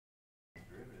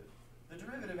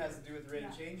has to do with the rate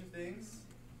of change of things.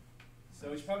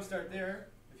 So we should probably start there.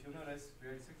 If you'll notice, we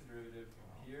already took the derivative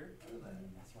here. That's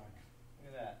right. Look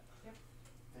at that. Yep.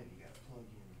 Then you gotta plug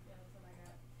in Yeah, that's what I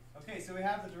got. Okay, so we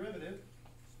have the derivative.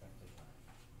 respect to time.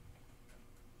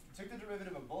 We took the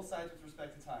derivative of both sides with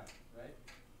respect to time, right?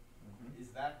 Mm-hmm.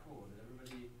 Is that cool? Did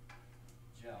everybody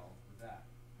gel with that?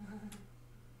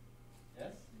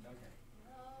 Yes? Okay.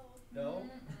 No. No?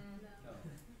 No.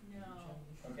 No.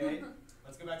 No. Okay,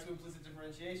 let's go back to implicit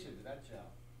differentiation. Did that gel?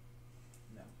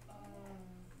 No.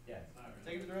 Yes. Not really.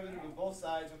 Taking the derivative of both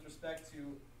sides with respect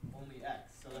to only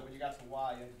x, so that when you got to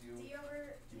y, you had to do d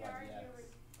over dy dr dx.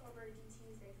 over dt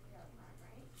is basically r prime,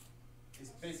 right?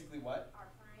 It's basically what? R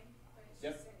prime, but it's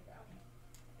Yep. just okay.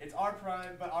 It's r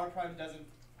prime, but r prime doesn't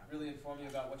really inform you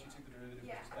about what you took the derivative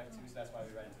Yeah. with respect to, so that's why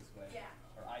we write it this way. Yeah.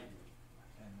 Or I do.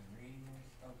 And the reading is,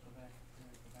 oh, go back,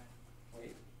 go back.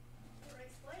 Wait. We're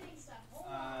explaining stuff.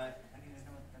 Hold Uh, on. I need to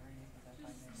know what the reading is, that's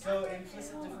my name. So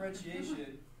implicit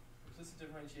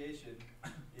differentiation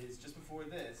is just before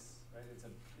this, right? It's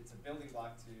a building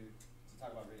block to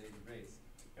talk about related rates.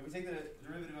 If we take the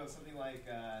derivative of something like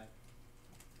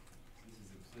this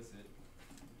is implicit,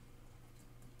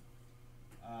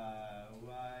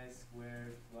 y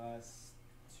squared plus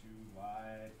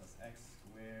 2y plus x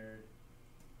squared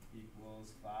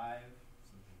equals 5.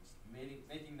 So just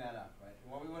making that up, right?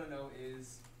 And what we want to know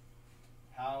is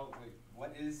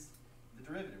what is the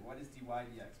derivative? What is dy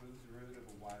dx? What is the derivative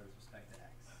of y with respect to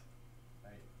x?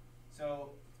 Right?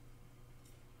 So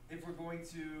if we're going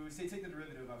to say take the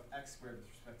derivative of x squared with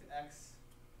respect to x,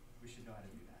 we should know how to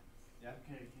do that. Yeah?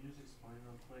 Okay, can you just explain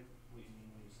real quick what you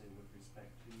mean when you say with respect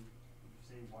to? If you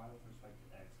say y with respect to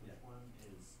x, which Yeah. one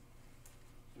is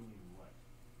doing what?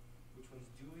 Which one's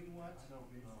doing what? I don't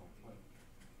know. What?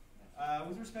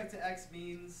 With respect to x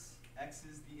means x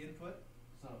is the input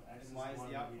So x and y is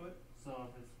one the that you- output. So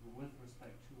if it's with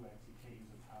respect to x, you can't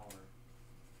use a power.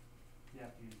 You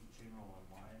have to use the chain rule on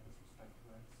y with respect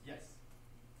to x. Yes.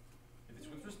 If it's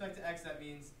with respect to x, that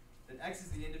means that x is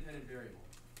the independent variable.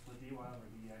 So dy over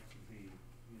dx would be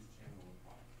use chain rule of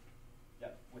y.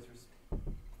 Yep. We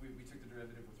took the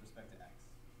derivative with respect to x.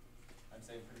 I'm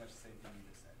saying pretty much the same thing you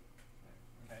just said.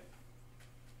 Okay.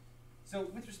 So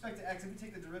with respect to x, if we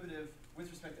take the derivative with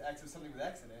respect to x of something with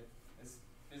x in it, it's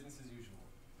business as usual.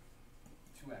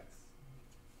 2x.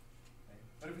 Okay.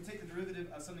 But if we take the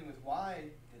derivative of something with y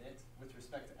in it with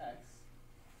respect to x,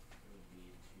 It would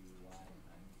be 2y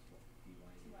times what dy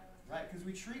dx. right? Because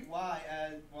we treat y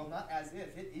as, well, not as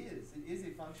if, it is. It is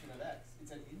a function of x.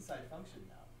 It's an inside function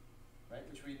now, right?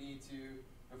 Which we need to,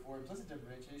 before implicit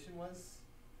differentiation was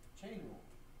chain rule,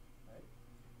 right?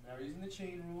 Now we're using the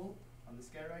chain rule on this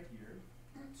guy right here,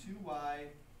 2y,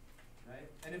 right?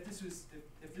 And if this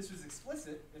was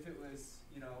explicit, if it was,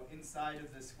 inside of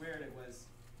the squared, it was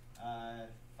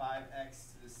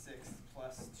 5x to the 6th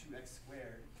plus 2x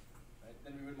squared, right?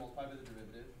 Then we would multiply by the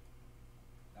derivative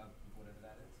of whatever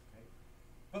that is, okay?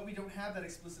 But we don't have that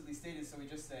explicitly stated, so we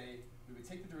just say we would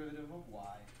take the derivative of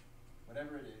y,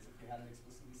 whatever it is, if we had it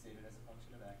explicitly stated as a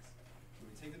function of x, we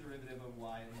would take the derivative of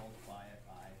y and multiply it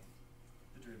by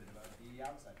the derivative of the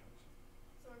outside function.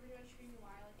 So we're pretty much treating y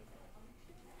like it's a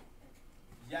function.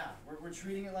 Yeah, we're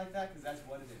treating it like that because that's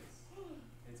what it is.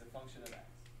 It's a function of x.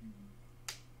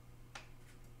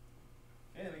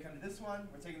 Okay, then we come to this one.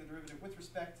 We're taking the derivative with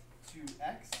respect to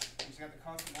x. We just got the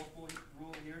constant multiple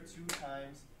rule here, 2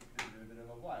 times the derivative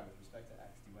of y with respect to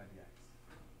x, dy dx.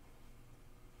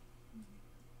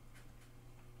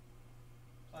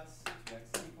 Plus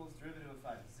 2x equals derivative of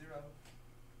 5 is 0.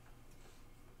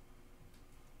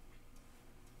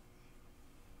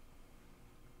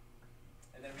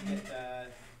 And then we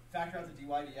get factor out the dy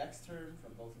dx term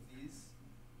from both of these.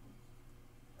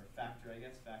 Or factor, I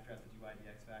guess, factor out the dy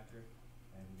dx factor.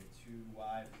 And we get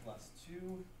 2y plus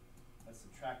 2. Let's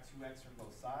subtract 2x from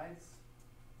both sides.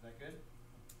 Is that good?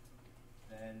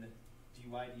 Then dy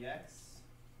dx,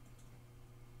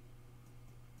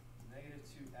 negative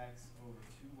 2x over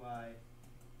 2y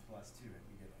plus 2. And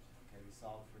we did it. Okay, we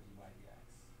solved for dy dx.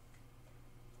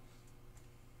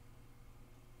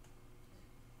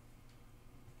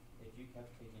 If you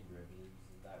kept taking derivatives,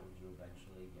 would you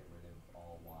eventually get rid of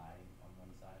all y on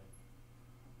one side?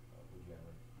 Or would you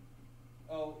ever?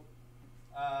 Oh,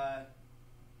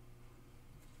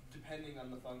 depending on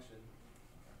the function,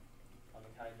 on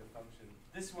the kind of function.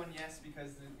 This one, yes,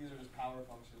 because these are just power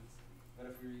functions. But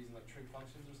if we were using like trig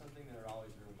functions or something, then they're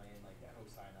always remain like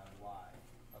cosine on y.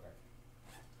 Okay.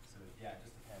 So yeah, it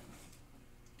just depends.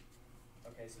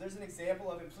 Okay, so there's an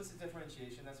example of implicit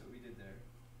differentiation. That's what we did there.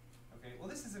 Okay, well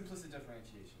this is implicit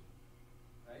differentiation,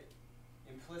 right?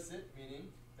 Implicit meaning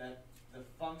that the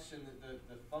function,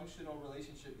 the functional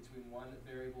relationship between one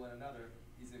variable and another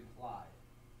is implied.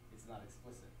 It's not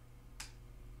explicit.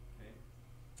 Okay.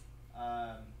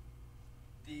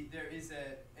 There is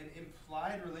an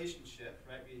implied relationship,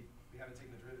 right? We haven't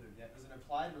taken the derivative yet. There's an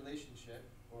implied relationship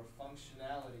or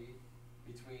functionality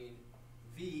between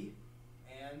V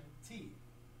and T,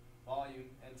 volume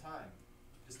and time.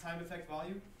 Does time affect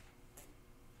volume?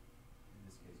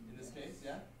 In this case,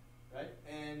 yeah, right?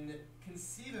 And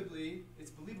conceivably,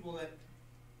 it's believable that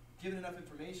given enough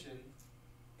information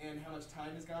and how much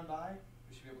time has gone by,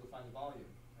 we should be able to find the volume,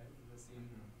 right? Does that seem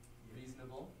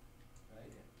reasonable,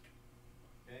 right?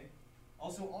 Okay.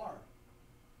 Also, R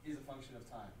is a function of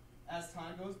time. As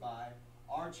time goes by,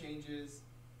 R changes,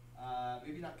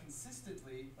 maybe not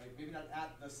consistently, like maybe not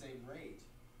at the same rate,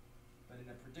 but in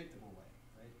a predictable way,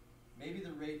 right? Maybe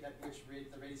the rate at which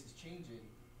the radius is changing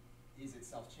is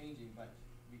itself changing, but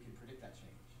we can predict that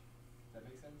change. Does that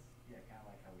make sense? Yeah, kind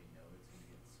of like how we know it's going to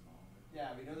get smaller.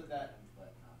 Yeah, we know that.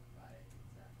 But not by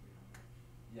exactly how much.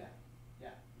 Yeah,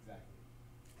 exactly.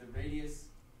 The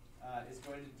radius is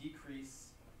going to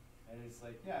decrease, and it's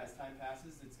like, yeah, as time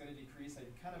passes, it's going to decrease. I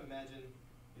can kind of imagine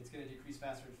it's going to decrease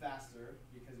faster and faster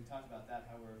because we talked about that,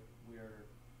 how we're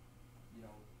you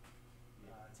know,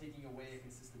 taking away a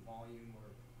consistent volume or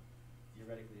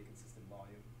theoretically a consistent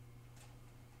volume.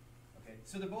 Okay,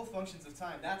 so they're both functions of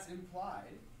time. That's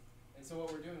implied. And so what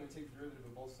we're doing, we take the derivative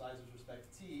of both sides with respect to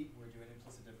t, we're doing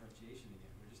implicit differentiation again.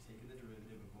 We're just taking the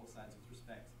derivative of both sides with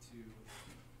respect to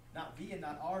not v and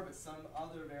not r, but some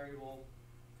other variable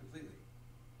completely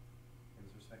with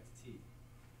respect to t.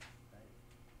 Right?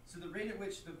 So the rate at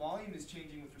which the volume is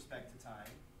changing with respect to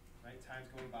time, right? Time's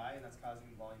going by and that's causing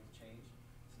the volume to change.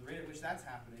 So the rate at which that's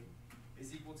happening is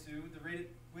equal to the rate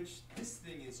at which this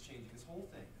thing is changing, this whole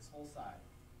thing, this whole side.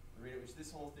 The rate at which this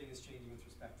whole thing is changing with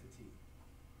respect to t.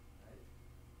 Right?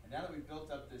 And now that we've built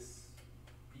up this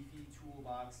beefy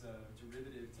toolbox of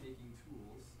derivative-taking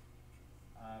tools,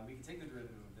 we can take the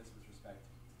derivative of this with respect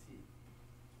to t.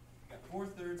 We've got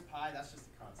 4/3 pi, that's just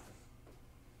a constant.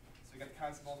 So we've got the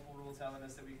constant multiple rule telling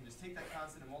us that we can just take that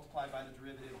constant and multiply by the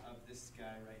derivative of this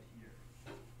guy right here.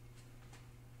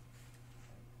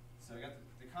 So we got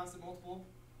the constant multiple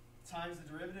times the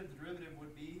derivative. The derivative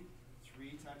would be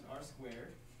 3 times r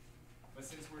squared. But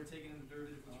since we're taking the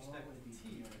derivative with respect to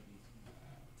t,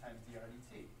 times dr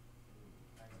dt,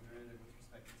 times the derivative with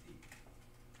respect to t.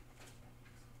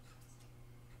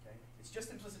 Okay? It's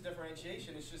just implicit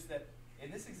differentiation. It's just that in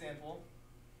this example,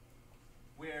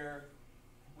 where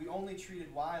we only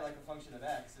treated y like a function of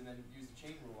x and then used the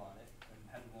chain rule on it and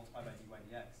had to multiply by dy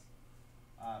dx,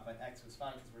 but x was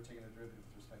fine because we're taking the derivative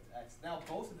with respect to x. Now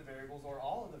both of the variables, or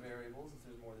all of the variables, if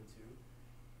there's more than two,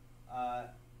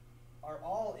 are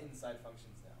all inside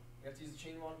functions now. We have to use the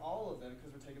chain rule on all of them because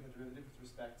we're taking the derivative with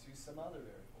respect to some other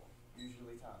variable,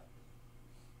 usually time.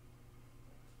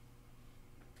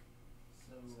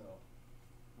 So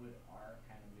would R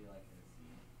kind of be like a z,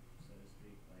 so to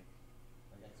speak, like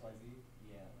x, y, z?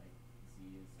 yeah, like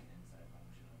z is an inside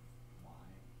function of y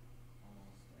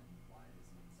almost, and y is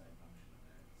an inside function of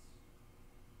x.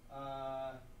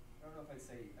 I don't know if I'd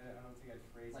say, I don't think I'd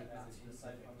phrase Like it as not an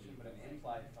inside function, specifically, but an but like-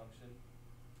 implied function.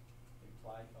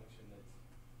 Implied function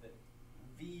that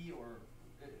v or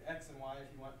x and y, if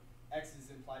you want, x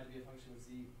is implied to be a function of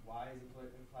z, y is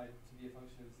implied to be a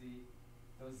function of z.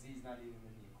 Those z's not even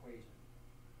in the equation,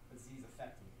 but z is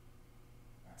affecting it.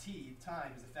 Alright. T,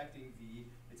 time, is affecting v,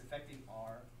 it's affecting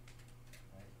r,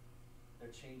 right? They're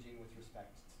changing with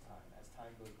respect to time. As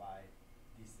time goes by,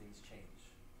 these things change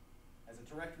as a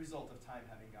direct result of time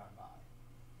having gone by.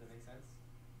 Does that make sense?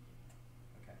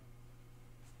 Okay.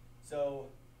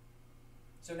 So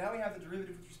now we have the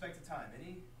derivative with respect to time.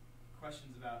 Any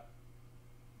questions about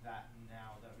that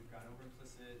now that we've gone over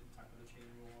implicit, talked about the chain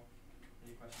rule?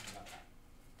 Any questions about that?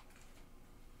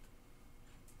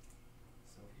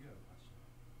 So if you have a question.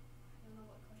 I don't know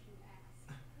what question to ask.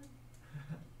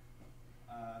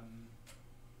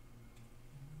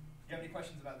 Do you have any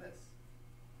questions about this?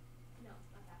 No,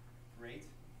 not that part. Great.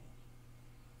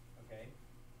 Okay.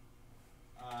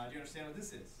 Do you understand what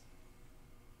this is?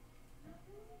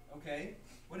 Okay.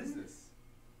 What is this?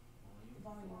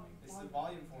 This is a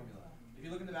volume formula. If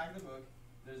you look in the back of the book,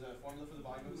 there's a formula for the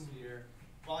volume of a sphere.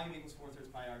 Volume equals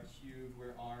 4/3 pi r cubed,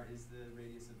 where r is the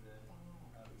radius of the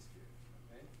sphere.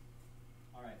 Okay?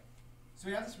 All right. So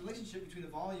we have this relationship between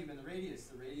the volume and the radius.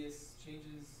 The radius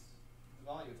changes the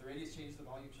volume. If the radius changes, the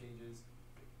volume changes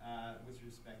with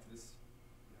respect to this,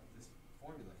 this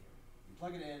formula here. We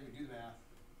plug it in, we do the math,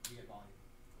 we get volume.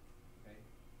 Okay?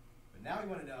 But now we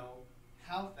want to know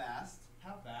how fast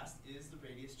is the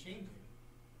radius changing?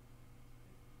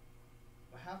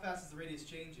 Well, how fast is the radius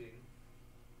changing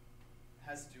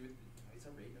has to do with, it's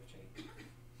a rate of change.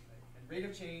 Right? And rate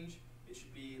of change, it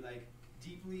should be like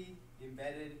deeply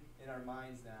embedded in our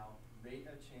minds now. Rate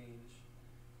of change,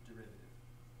 derivative.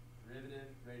 Derivative,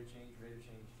 rate of change,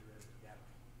 derivative. Yeah.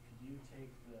 Could you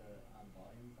take the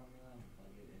volume formula and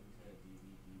plug it into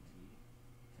dv dt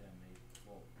to make,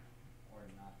 well, or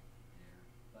not there,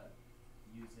 but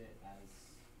use it as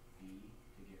v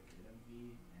to get rid of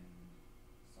v and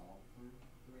solve for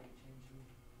the rate of change?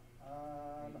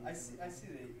 I see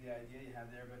the idea you have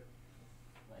there, but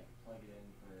Like plug it in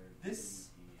for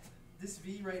This- dv and then this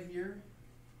v right here,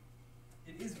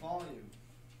 it is volume,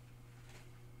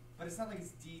 but it's not like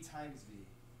it's d times v,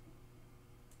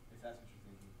 if that's what you're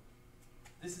thinking.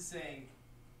 This is saying,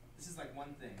 this is like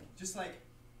one thing. Just like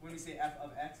when we say f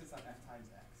of x, it's not f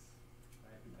times x,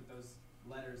 right? We put those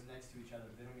letters next to each other,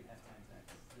 but they don't mean f times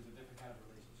x. There's a different kind of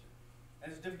relationship.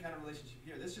 And there's a different kind of relationship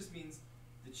here. This just means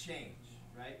the change,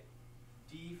 right?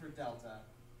 D for delta,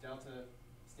 delta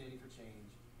standing for change.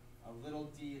 A little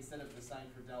d instead of the sign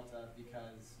for delta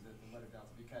because, the letter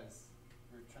delta, because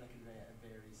we're trying to convey a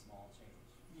very small change.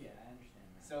 yeah, I understand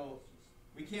that. So, It's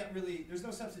just, We can't really, there's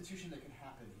no substitution that can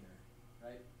happen here,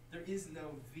 right? There is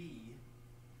no v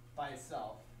by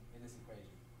itself in this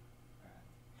equation.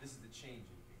 This is the change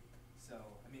in v. So,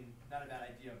 I mean, not a bad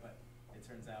idea, but it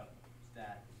turns out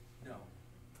that, no,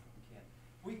 we can't.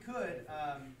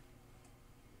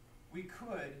 We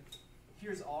could,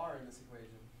 here's r in this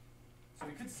equation. So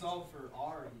we could solve for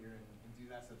r here and do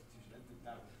that substitution.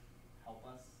 That would help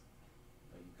us.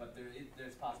 But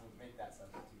there's possible to make that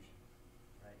substitution,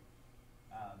 right?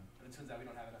 But it turns out we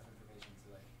don't have enough information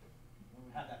to like what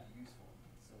would have that be useful.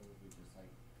 So would we just like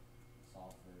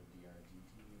solve for dr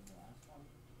dt in the last one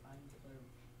to find the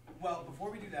Well, before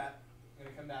we do that, I'm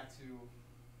going to come back to,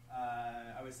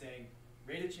 I was saying,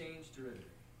 rate of change,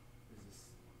 derivative. There's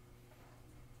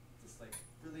this like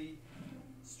really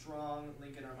strong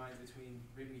link in our minds between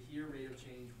when we hear rate of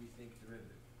change, we think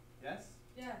derivative. Yes?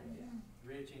 Yeah.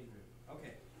 Rate of change, derivative.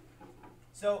 Okay.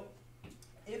 So,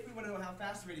 if we want to know how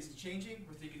fast the radius is changing,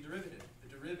 we're thinking derivative. The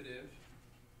derivative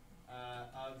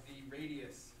of the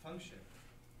radius function,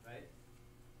 right?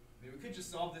 I mean, we could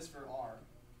just solve this for r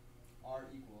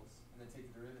equals, and then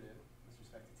take the derivative with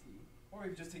respect to t. Or we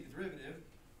could just take the derivative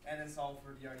and then solve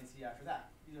for dr dt after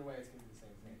that. Either way, it's going to be the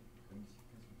same thing. do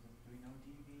we know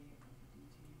dv over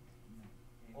dt? No.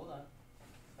 Hold on.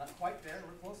 Not quite there.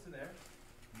 We're close to there.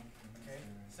 Okay.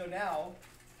 So now,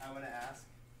 I want to ask,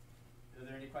 are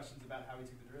there any questions about how we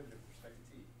took the derivative with respect to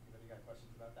t? Anybody got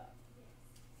questions about that? Yes.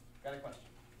 Got a question?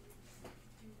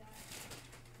 Do that.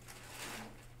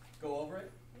 Go over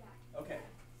it? Yeah. Okay.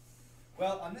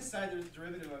 Well, on this side, there's the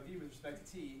derivative of v with respect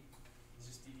to t. It's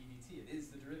just dv dt. It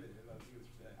is the derivative of v with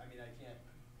respect. I mean, I can't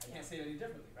say it any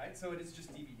differently, right? So it is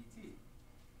just dv dt.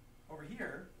 Over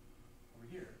here,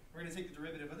 we're going to take the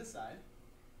derivative of this side.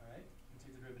 All right. And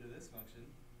take the derivative of this function.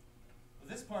 Well,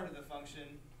 this part of the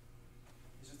function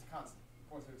is just a constant,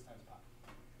 4/3 times pi.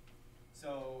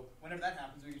 So whenever that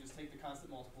happens, we can just take the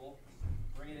constant multiple,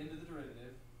 bring it into the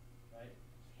derivative, right?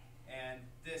 And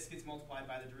this gets multiplied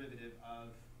by the derivative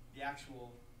of the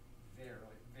actual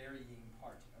varying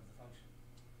part of the function.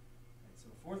 Right, so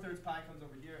 4/3 pi comes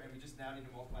over here, and we just now need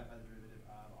to multiply it by the derivative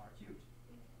of r cubed.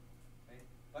 Okay?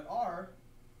 But r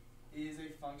is a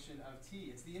function of t.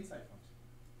 It's the inside function.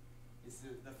 It's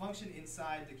the function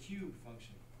inside the cube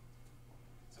function.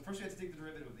 So first we have to take the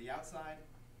derivative of the outside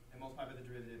and multiply by the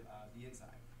derivative of the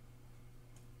inside.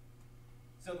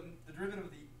 So the derivative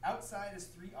of the outside is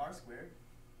 3r squared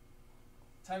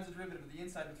times the derivative of the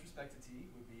inside with respect to t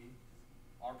would be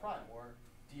r prime, or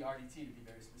dr dt to be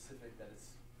very specific, that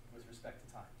it's with respect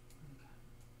to time.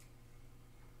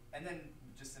 And then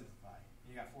just simplify.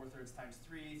 You got 4/3 times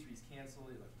 3, 3's cancel,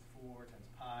 you're left with 4 times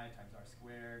pi times r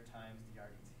squared times dr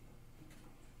dt.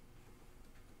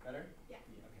 Better? Yeah.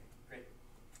 Okay, great.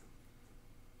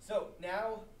 So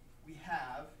now we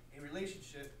have a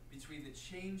relationship between the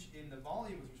change in the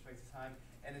volume with respect to time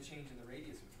and the change in the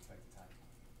radius with respect to time.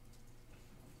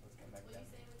 So let's come back Will down. you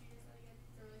say what you just said again?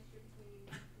 The relationship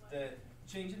between what? The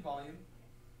change in volume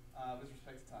with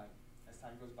respect to time. As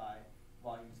time goes by,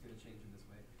 volume is going to change in this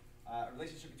way. A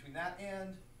relationship between that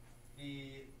and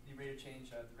the rate of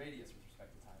change of the radius with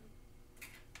respect to time.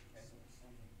 Okay.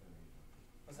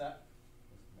 What's that?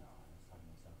 No, I was talking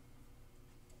myself.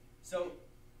 So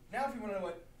now if you want to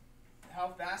know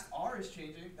how fast r is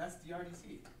changing, that's dr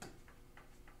dt.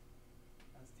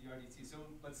 That's dr dt. So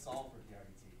let's solve for dr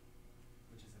dt,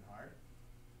 which isn't hard.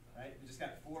 Right? We just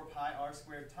got 4 pi r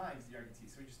squared times dr dt.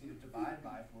 So we just need to divide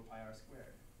by 4 pi r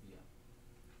squared. Yeah.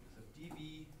 So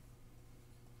dv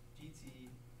dt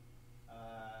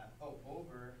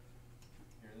Over,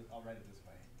 here, I'll write it this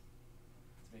way,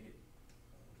 to make it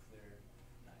a little clearer.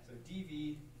 Nice. So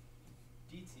dv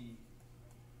dt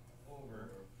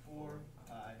over 4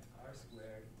 pi r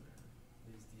squared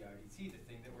is dr dt, the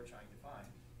thing that we're trying to find.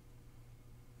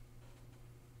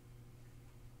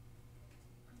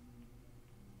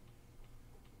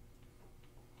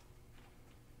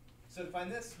 So to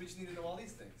find this, we just need to know all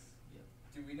these things. Yep.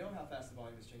 Do we know how fast the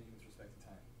volume is changing with respect to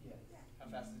time? Yes. How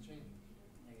fast is it changing?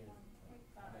 Negative.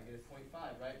 Negative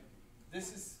 0.5, right?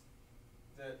 This is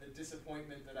the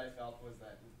disappointment that I felt was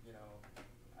that, you know,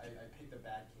 I picked a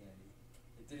bad candy.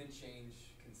 It didn't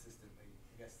change consistently.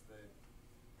 I guess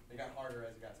they got harder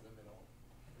as it got to the middle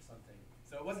or something.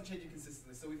 So it wasn't changing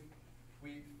consistently. So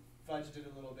we fudged it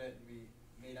a little bit and we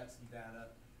made up some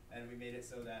data and we made it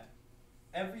so that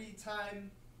every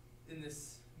time in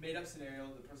this made up scenario,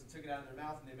 the person took it out of their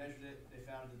mouth and they measured it, they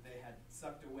found that they had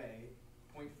sucked away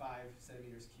 0.5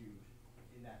 centimeters cubed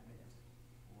in that minute,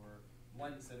 or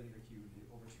 1 centimeter cubed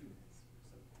over 2 minutes,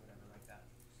 or so, whatever like that.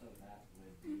 So that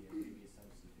would be maybe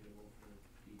substitutable for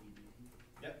ddt?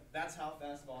 Yep, that's how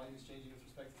fast volume is changing with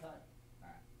respect to time,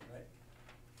 Alright. right?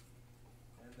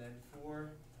 And then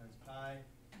 4 times pi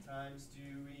times, do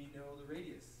we know the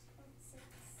radius?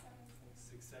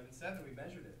 677, we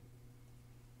measured it.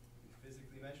 We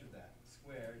physically measured that.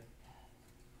 Squared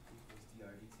equals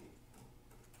dr dt.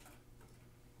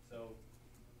 So,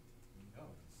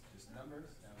 it's just numbers.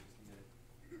 Now we just need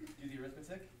to do the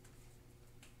arithmetic.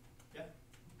 Yeah?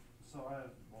 So I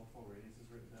have multiple radiuses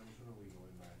written down. Which one are we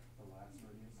going by? The last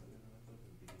radius that we went with, or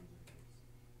the beginning radius?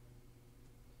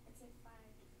 It's like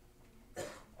 5.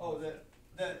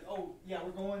 Oh, yeah,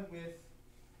 we're going with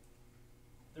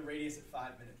the radius at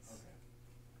 5 minutes. Okay.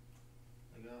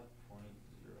 I got 0.0868.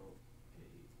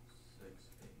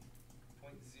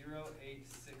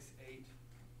 0.0868.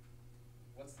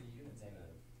 What's the units of that?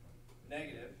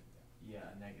 Negative. Negative. Yeah,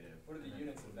 negative. What are the And then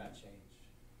units of that change?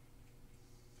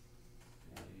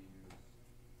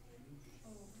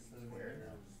 Centimeters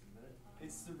a minute?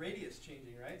 It's the radius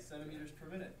changing, right? Centimeters per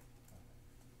minute.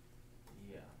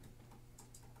 Yeah.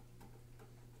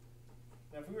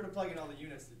 Now, if we were to plug in all the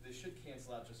units, they should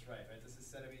cancel out just right? This is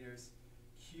centimeters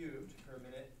cubed per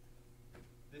minute.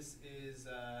 This is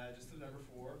just the number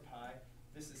 4, pi.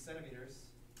 This is centimeters,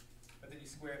 but then you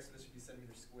square it, so this should be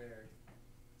centimeters squared.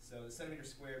 So the centimeter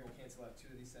squared will cancel out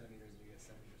 2 of these centimeters, and you get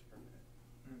centimeters per minute.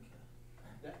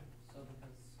 Okay. Yeah? So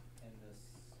because in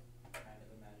this kind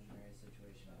of imaginary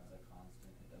situation as a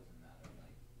constant, it doesn't matter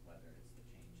like whether it's the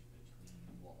change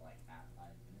between at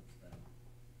 5 minutes, then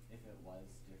if it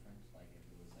was different, like if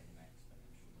it was like an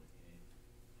exponential decay,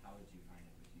 how would you find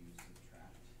it? Would you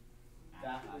subtract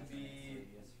That at 5 would be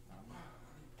minutes radius from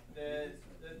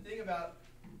the thing about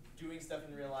doing stuff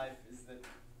in real life is that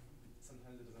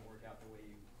sometimes it doesn't work out the way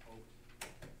you hoped.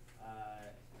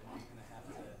 And you're going to have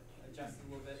to adjust it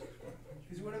a little bit.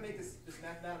 Because you want to make this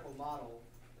mathematical model,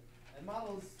 and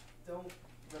models don't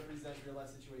represent real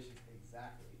life situations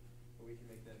exactly, but we can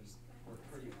make them work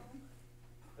pretty well.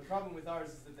 The problem with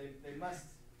ours is that they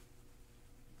must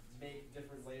make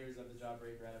different layers of the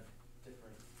jawbreaker out of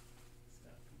different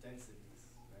densities,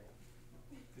 right?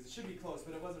 Because it should be close,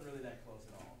 but it wasn't really that close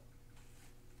at all.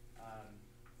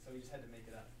 So we just had to make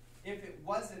it up. If it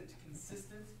wasn't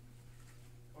consistent,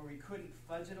 or we couldn't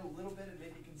fudge it a little bit and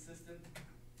make it consistent,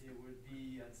 it would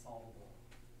be unsolvable.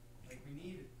 Like we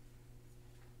need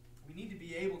to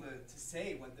be able to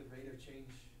say what the rate of change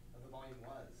of the volume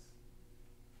was,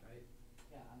 right?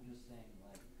 Yeah, I'm just saying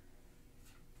like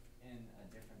in a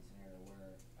different scenario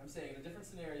where I'm saying in a different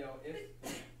scenario, if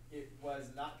it was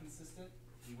not consistent,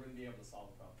 we wouldn't be able to solve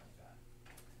a problem like that.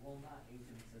 well not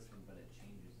inconsistent but it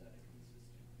changes at a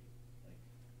consistent rate. Like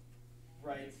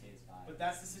Right. let's say it's 5. But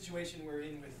that's the situation we're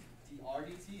in with dr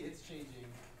dt. It's changing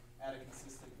at a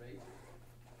consistent rate.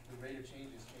 The rate of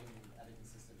change is changing at a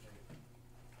consistent rate.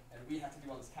 And we have to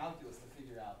do all this calculus to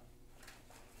figure out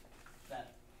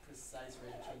that precise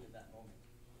rate of change at that moment.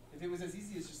 If it was as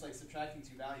easy as just like subtracting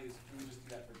 2 values, we would just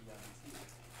do that for dr dt.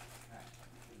 Alright.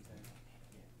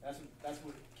 Yeah. That's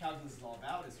what calculus is all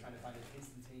about, is trying to find an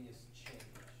instantaneous change.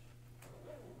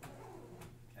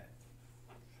 Okay.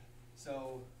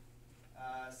 So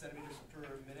centimeters per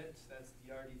minute, that's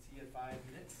dr dt at 5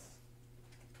 minutes.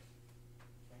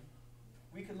 Okay.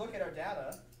 We could look at our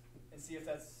data and see if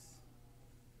that's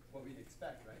what we'd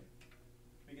expect, right?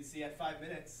 We could see at 5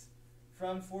 minutes,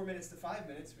 from 4 minutes to 5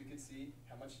 minutes, we could see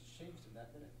how much has changed in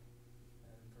that minute.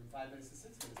 And from 5 minutes to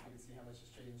 6 minutes, we could see how much has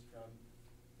changed from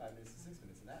 5 minutes to 6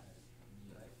 minutes in that minute.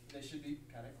 Right? They should be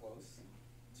kind of close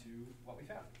to what we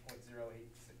found, 0.086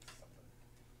 something.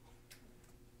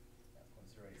 Yeah,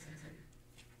 0.0868.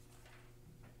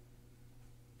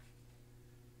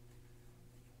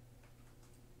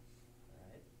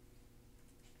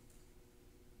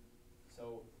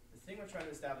 trying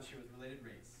to establish here with related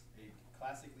rates, a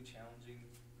classically challenging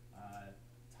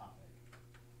topic,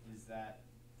 is that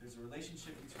there's a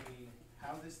relationship between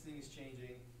how this thing is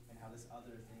changing and how this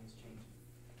other thing is changing.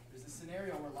 There's a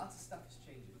scenario where lots of stuff is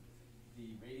changing.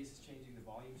 The radius is changing, the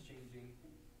volume is changing,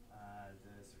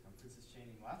 the circumference is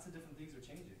changing. Lots of different things are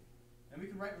changing. And we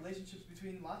can write relationships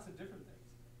between lots of different things.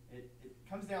 It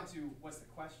comes down to what's the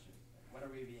question? Like, what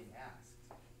are we being asked?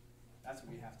 That's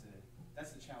what we have to,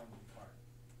 that's the challenging part.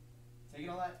 Taking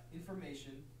all that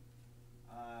information,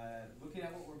 looking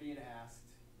at what we're being asked,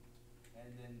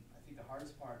 and then I think the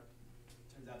hardest part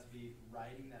turns out to be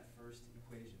writing that first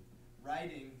equation.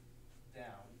 Writing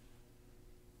down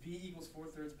v equals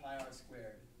 4/3 pi r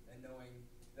squared, and knowing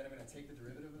that I'm going to take the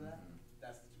derivative of that,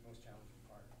 that's the most challenging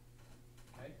part.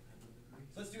 Okay?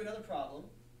 So let's do another problem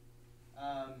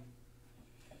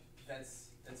that's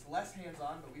less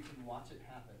hands-on, but we can watch it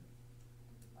happen.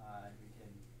 And we can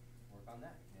work on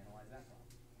that, we can analyze that problem.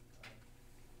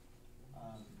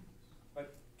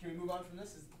 But can we move on from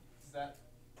this? Is that,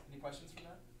 any questions from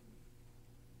that?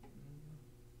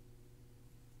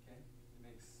 Okay, it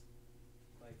makes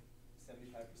like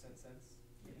 75% sense.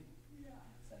 Yeah.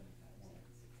 75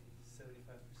 cents.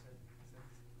 75% sense.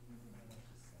 Just 75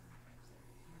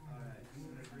 All right, I'm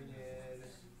gonna bring in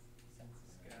cents.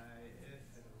 this guy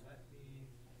if it'll let me.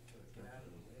 Get out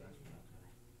of the way.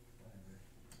 Whatever.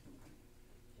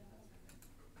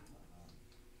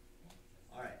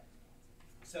 All right.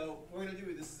 So what we're gonna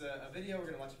do, this is a video. We're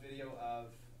gonna watch a video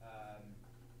of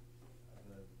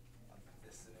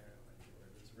this scenario right here,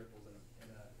 where there's ripples in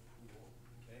a pool.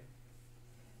 Okay.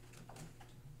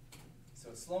 So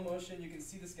it's slow motion. You can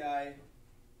see this guy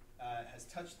has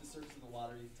touched the surface of the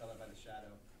water. You can tell that by the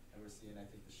shadow, and we're seeing, I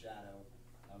think, the shadow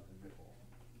of the ripple.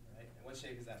 Right. And what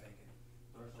shape is that making?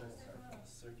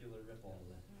 Circular ripple.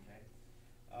 Okay.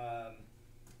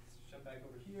 Let's jump back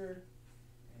over here,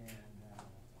 and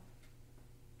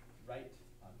right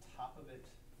on top of it,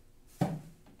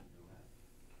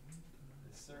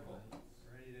 this circle,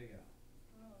 ready to go.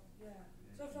 Yeah.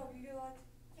 So, you do like?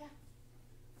 Yeah.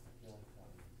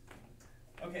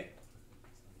 Okay.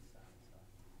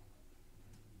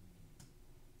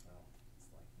 Well, it's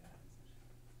like that.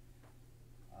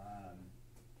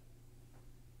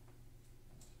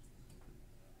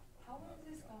 How long has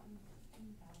this gotten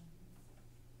in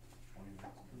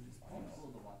It's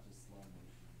cool to watch a slow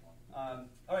motion.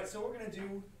 All right, so what we're going to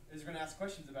do is we're going to ask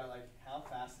questions about, like, how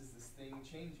fast is this thing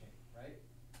changing, right?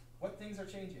 What things are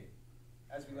changing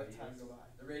as we let time go by?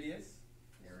 The radius,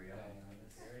 Area.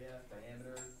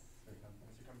 diameter,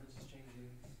 circumference is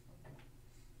changing.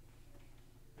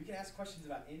 We can ask questions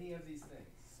about any of these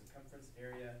things. Circumference,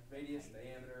 area, radius,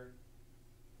 diameter.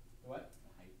 What?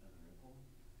 The height of the ripple.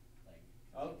 Like,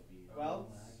 Oh, could it be well,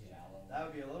 shallow? that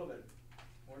would be a little bit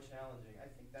more challenging. I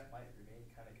think that might remain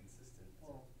kind of consistent.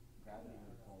 Well, gravity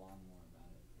would pull on more about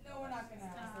it. No, we're not gonna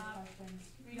ask Stop. those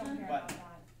questions. We don't care But- about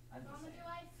that. I'm just Mama, saying. do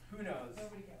I? Who knows?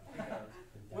 Nobody cares. Who knows?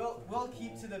 We'll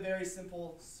keep to the very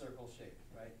simple circle shape,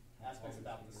 right? Aspects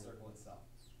about the circle itself.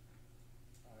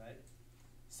 All right.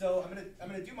 So I'm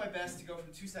gonna do my best to go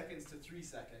from 2 seconds to 3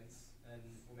 seconds, and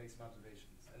we'll make some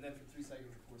observations, and then from 3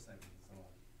 seconds to 4 seconds, and so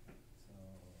on. So,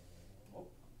 oh,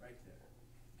 right there.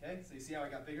 Okay. So you see how I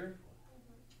got bigger?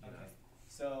 Okay.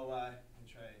 So I'm gonna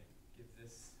try to give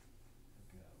this a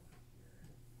go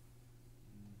here.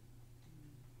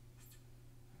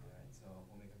 All right. So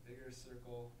we'll make a bigger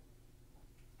circle.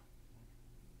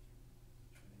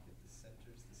 Trying to get the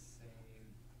centers the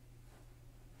same.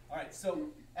 All right,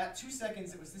 so at 2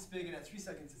 seconds it was this big, and at 3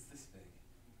 seconds it's this big.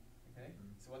 Okay,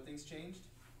 so what things changed?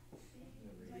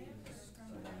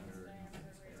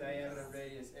 Diameter,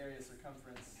 radius, area,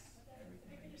 circumference.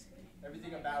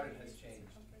 Everything about it has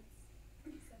changed.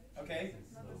 Okay.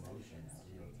 Slow motion,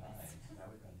 0 time. That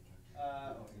would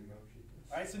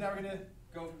All right, so now we're gonna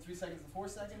go from 3 seconds to 4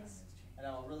 seconds, and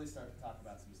I'll really start to talk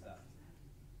about some stuff.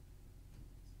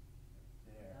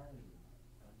 There.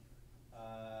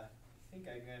 I think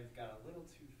I may have gone a little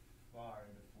too far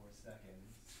into 4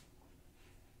 seconds.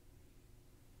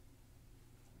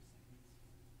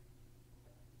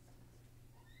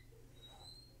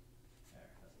 There,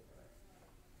 that's all right.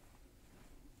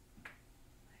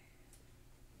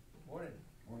 Morning.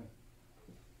 Morning.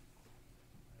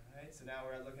 All right, so now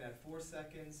we're looking at 4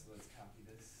 seconds. So let's copy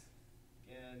this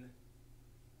again.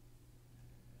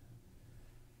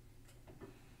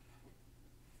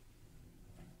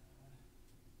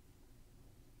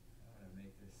 I want to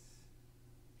make this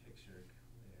picture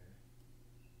clear.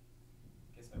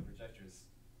 I guess my projector's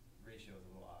ratio is a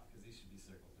little off because these should be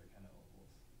circles. They're kind of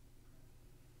ovals.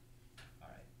 All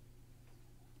right.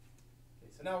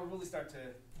 Okay, so now we'll really start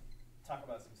to talk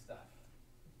about some stuff.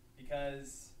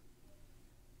 because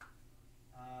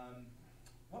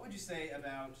what would you say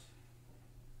about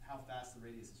how fast the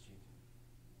radius is changing?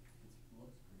 It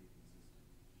looks pretty consistent.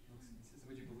 Looks consistent.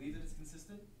 Would you believe that it's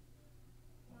consistent?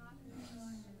 Not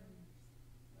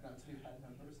Not until you had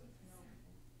numbers.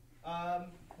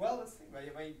 Well, let's think about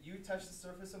it. When you touch the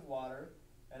surface of water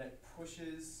and it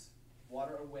pushes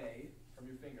water away from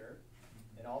your finger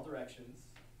in all directions,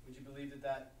 would you believe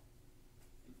that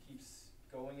it keeps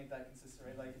going at that consistent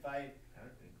rate? Like if I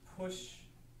push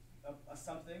a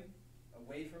something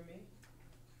away from me,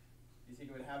 do you think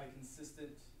it would have a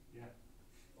consistent Yeah.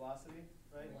 velocity,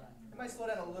 right? Yeah. It might slow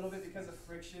down a little bit because of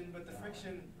friction, but the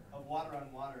friction of water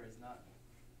on water is not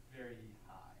very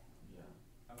high.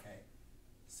 Yeah. Okay.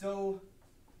 So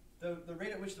the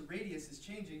rate at which the radius is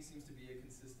changing seems to be a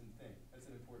consistent thing. That's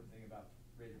an important thing about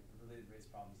related rates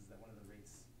problems, is that one of the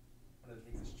things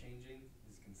that's changing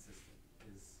is consistent,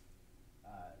 is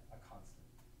a constant.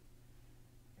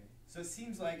 Okay. So it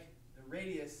seems like the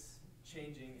radius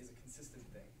changing is a consistent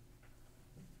thing.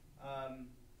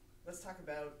 Let's talk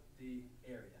about the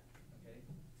area. Okay.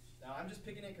 Now I'm just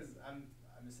picking it because I'm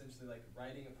essentially like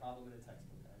writing a problem in a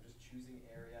textbook. I'm just choosing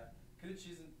area. Could have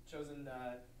chosen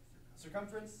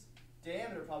circumference.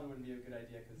 Diameter probably wouldn't be a good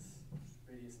idea because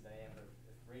radius and diameter.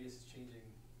 If radius is changing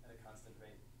at a constant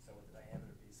rate, so would the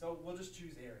diameter be. So we'll just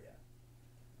choose area.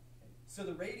 Okay. So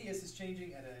the radius is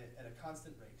changing at a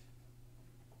constant rate.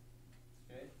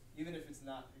 Okay. Even if it's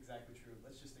not exactly true,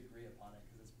 let's just agree upon it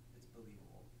because it's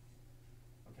believable.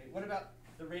 Okay. What about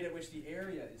the rate at which the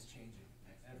area is changing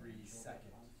every Exponential but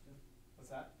second? constant? What's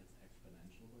that? It's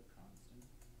exponential but constant.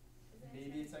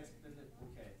 Maybe it's exponential.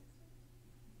 Okay.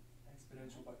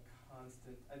 Exponential but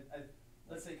constant.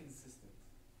 Let's say consistent.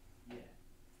 Yeah.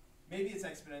 Maybe it's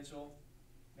exponential.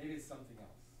 Maybe it's something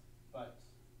else. But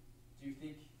do you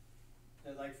think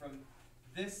that like from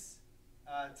this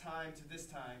time to this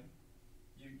time,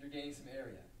 you're gaining some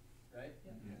area, right?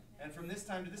 Yeah. And from this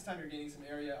time to this time, you're gaining some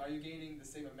area. Are you gaining the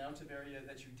same amount of area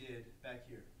that you did back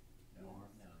here? No, More.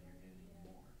 no, you're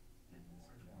getting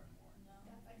more and more and more and more.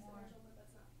 That's exponential, but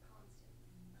that's not constant.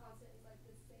 Constant is like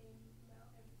the same amount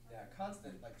every time. Yeah,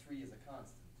 constant, like 3 is a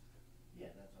constant.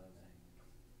 Yeah, that's what I was saying.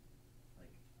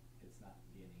 Like, it's not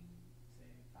gaining,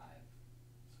 say, 5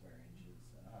 square inches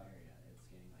of area. It's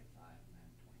gaining like 5 and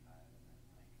then 25 and then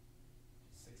like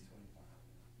 625.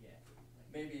 yeah.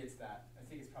 Like, Maybe it's that. I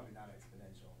think it's probably not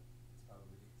exponential. It's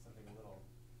probably something a little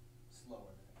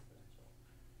slower than exponential.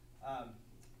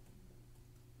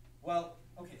 Well,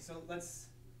 okay, so let's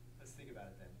think about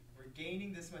it then. We're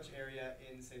gaining this much area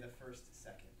in, say, the first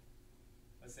second.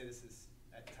 Let's say this is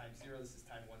at time 0, this is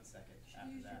time 1 second. Should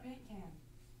After use your that, paint can.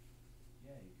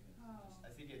 yeah, you could. Oh. I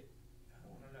think it, I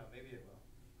don't know, maybe it will.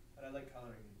 But I like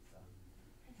coloring and stuff.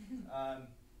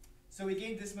 So we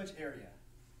gained this much area.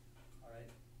 All right.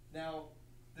 Now,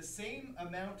 the same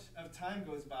amount of time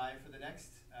goes by for the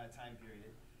next time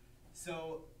period.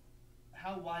 So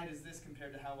how wide is this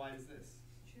compared to how wide is this?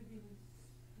 Should be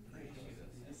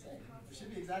It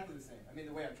should be exactly the same. I mean,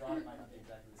 the way I've drawn it might not be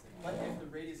exactly the same. But if the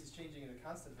radius is changing at a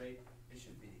constant rate, it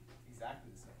should be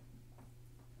exactly the same.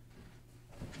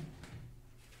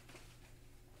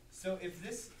 So if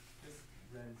this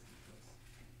red is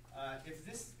close. If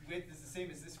this width is the same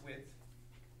as this width,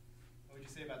 what would you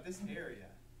say about this area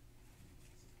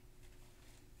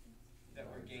that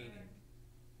we're gaining?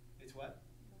 It's what?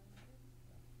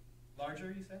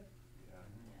 Larger, you said?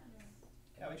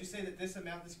 Yeah, would you say that this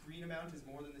amount, this green amount, is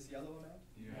more than this yellow amount?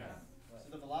 Yeah. So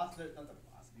the velocity, not the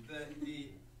velocity,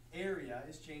 the area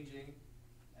is changing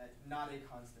at not a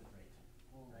constant rate,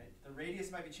 right? The radius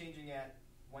might be changing at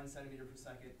 1 centimeter per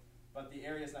second, but the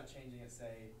area is not changing at,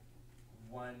 say,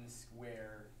 1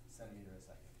 square centimeter a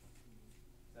second.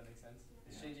 Does that make sense?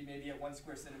 It's changing maybe at 1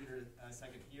 square centimeter a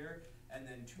second here, and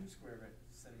then 2 square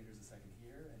centimeters a second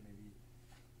here, and maybe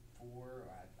 4, or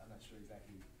I'm not sure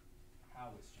exactly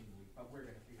how it's changing, but we're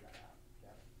going to figure that out.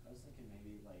 Yeah. I was thinking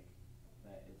maybe like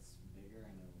that it's bigger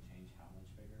and it will change how much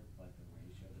bigger, but the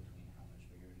ratio between how much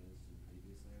bigger it is to the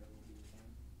previous layer will be the same.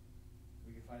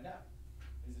 We can find out.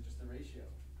 Is it just the ratio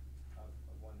of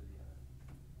one to the other?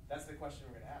 That's the question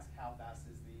we're going to ask. How fast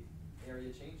is the area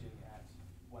changing at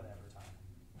whatever time?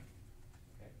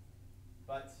 Okay.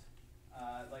 But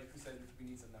like who said, we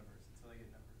need some numbers. Until I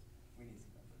get numbers, we need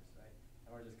some numbers, right?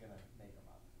 And we're just going to make them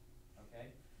up.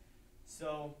 Okay.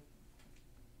 So,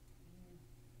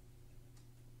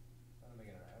 what am I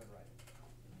going to write? I would write it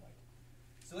in white.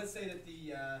 So let's say that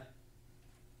the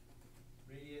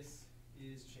radius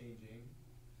is changing.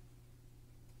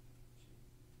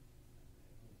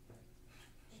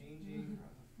 Changing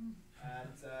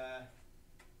at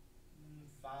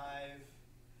 5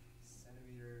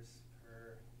 centimeters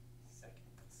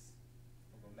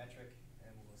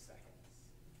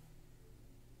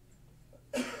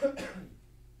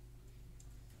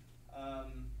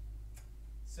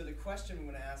question we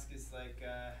want to ask is like,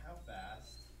 how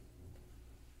fast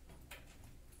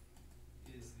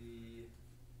is the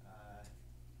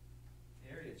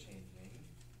area changing?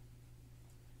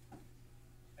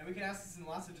 And we can ask this in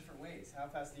lots of different ways. How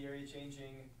fast is the area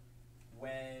changing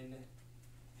when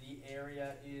the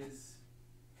area is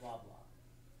blah blah?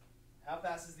 How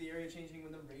fast is the area changing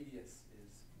when the radius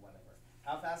is whatever?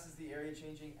 How fast is the area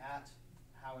changing at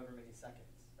however many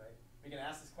seconds, right? We can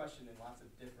ask this question in lots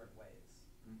of different ways.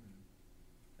 Mm-hmm.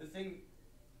 The thing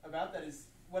about that is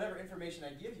whatever information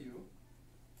I give you,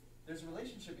 there's a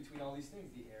relationship between all these things,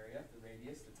 the area, the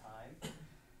radius, the time,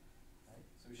 right?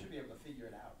 So we should be able to figure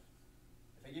it out.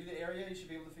 If I give you the area, you should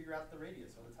be able to figure out the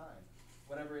radius or the time,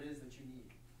 whatever it is that you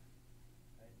need,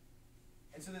 right?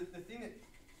 And so the thing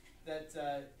that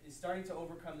is starting to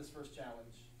overcome this first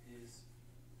challenge is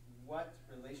what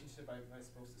relationship am I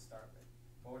supposed to start with?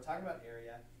 Well, we're talking about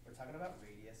area, we're talking about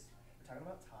radius, we're talking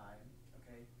about time,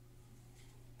 okay?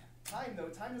 Time, though,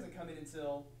 time doesn't come in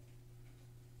until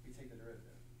we take the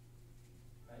derivative,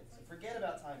 right? So forget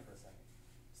about time for a second.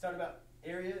 Start about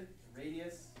area,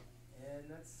 radius, and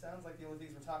that sounds like the only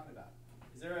things we're talking about.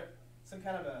 Is there some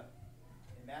kind of a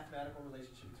mathematical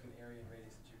relationship between area and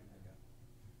radius that you can think of?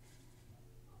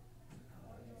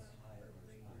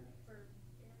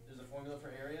 There's a formula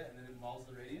for area, and then it involves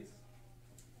the radius?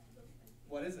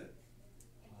 What is it?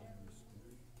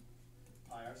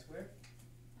 Pi r squared?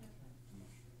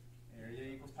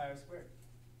 Area equals pi r squared.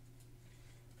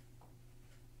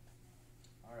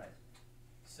 All right.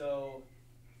 So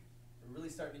we're really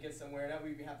starting to get somewhere. Now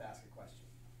we have to ask a question.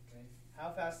 Okay?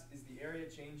 How fast is the area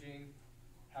changing?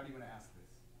 How do you want to ask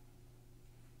this?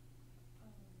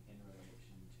 In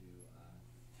relation to the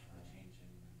change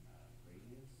in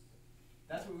radius.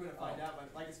 That's what we're going to find out.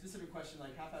 Like a specific question,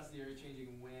 like how fast is the area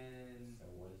changing when? So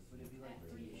what is Would it be like the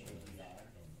rate 3 of change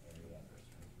changes in area with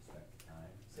respect to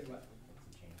time? Say what? What's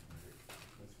the change in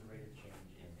what's the rate of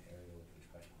change in area with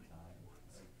respect to time?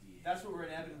 Like the That's what we're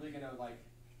inevitably going to like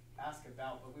ask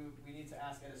about, but we need to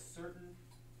ask at a certain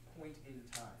point in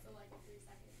time. So like 3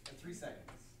 seconds. At 3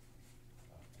 seconds.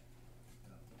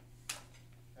 Okay.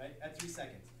 Right? At 3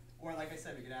 seconds. Or like I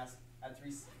said, we could ask at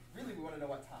really we want to know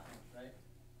what time, right?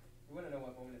 We want to know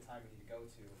what moment in time we need to go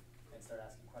to and start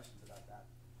asking questions about that.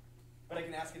 But I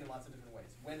can ask it in lots of different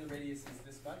ways. When the radius is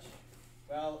this much,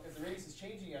 well, if the radius is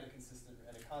changing at a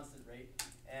constant rate,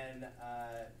 and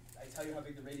I tell you how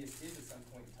big the radius is at some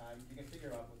point in time, you can figure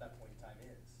out what that point in time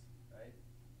is, right?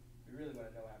 We really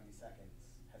want to know how many seconds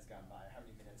has gone by, how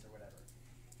many minutes or whatever.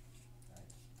 Right?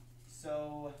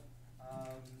 So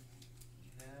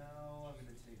now I'm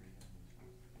going to take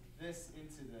this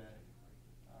into the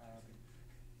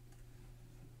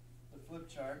flip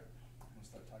chart. I'm going to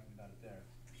start talking about it there.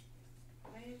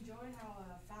 I enjoy how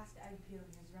fast egg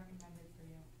peeling is recommended for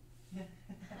you.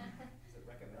 Is it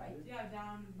recommended? Yeah,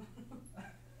 down.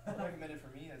 Recommended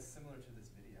for me as similar to this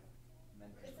video.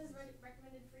 It says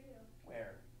recommended for you.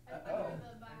 Where? Under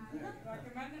the behind.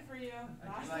 Recommended for you. I do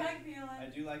Fast like- egg peeling.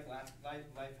 I do like life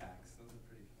hacks. Those are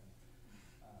pretty fun.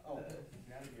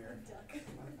 Get out of here. Duck.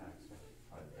 Life hacks are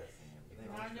probably the best thing ever. They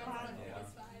Now I know how to do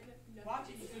It's fine. No Watch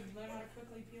it, big you deal. can learn how to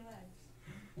quickly peel eggs.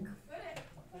 Put it.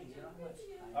 Put you your know how much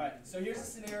video. time- Alright, so here's a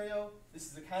scenario. This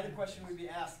is the kind of question we'd be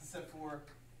asked, except for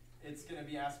it's going to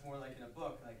be asked more like in a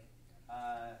book. Like,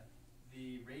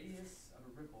 the radius of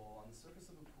a ripple on the surface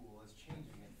of a pool is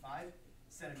changing at 5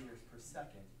 centimeters per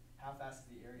second. How fast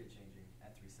is the area changing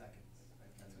at 3 seconds? Right?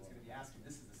 That's what it's going to be asking.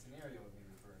 This is the scenario of me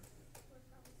referring to.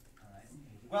 Alright.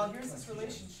 Well, here's this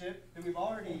relationship that we've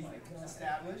already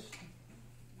established.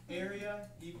 Area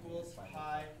equals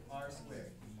pi r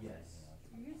squared. Yes.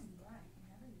 You're using black. You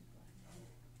never use black.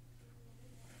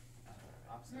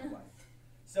 Opposite of white.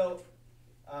 So,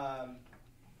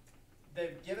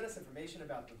 they've given us information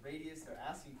about the radius, they're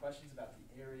asking questions about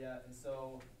the area, and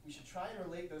so we should try and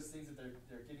relate those things that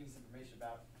they're giving us information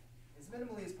about as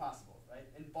minimally as possible, right?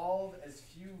 Involve as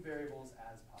few variables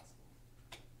as possible.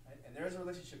 Right? And there is a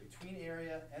relationship between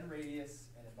area and radius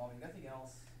and involving nothing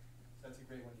else, so that's a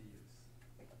great one to use.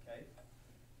 Okay?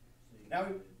 So you Now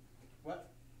could- we,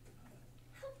 what?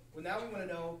 Well, now we want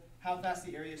to know how fast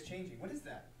the area is changing. What is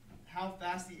that? How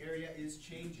fast the area is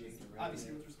changing,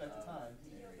 obviously with respect to time.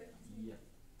 Yeah.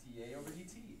 dA over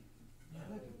dt. That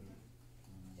would be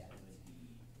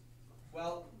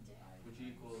Well, Which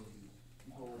equals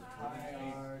pi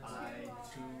r I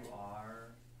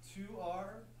 2r,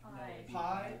 2r Pi.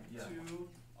 pi Yeah.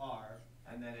 2r.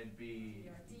 and then it'd be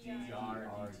dr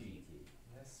dr dt.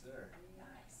 Yes, sir.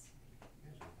 Nice.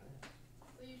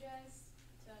 So you guys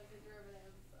took the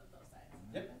derivative of both sides.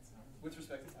 Yep. That's fine. With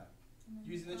respect to time.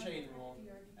 Using the chain rule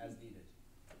as needed.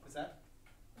 What's that?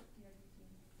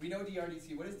 We know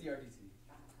DRDT. What is DRDT?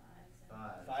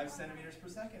 5 centimeters per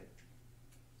second.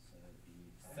 So it'd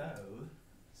be So,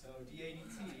 So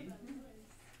DADT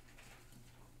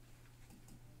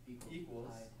equals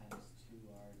pi times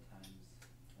 2r times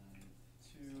 5.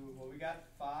 to, well, we got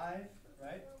 5,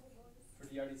 right, for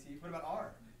DRDT. What about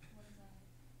R?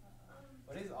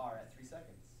 What is R at 3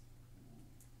 seconds?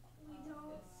 We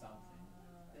don't. It's something.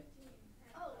 15.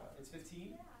 Oh. It's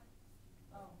 15? Yeah.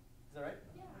 Oh. Is that right?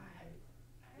 Yeah. I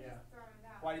Yeah. just throwing it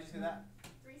out. Why did you say that?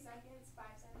 3 seconds, 5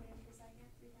 centimeters per second,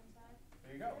 3 times 5.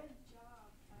 There you go. Good job.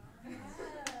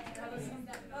 That was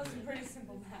some pretty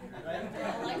simple math. Right?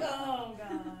 Like, oh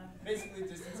god. Basically,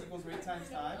 distance equals rate times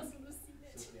time. Listen to see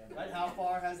it. Right? How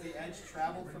far has the edge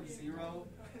traveled from 0,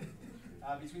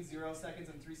 between 0 seconds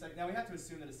and 3 seconds? Now we have to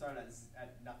assume that it started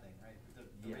at nothing, right? The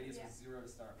Yeah. radius Yeah. was 0 to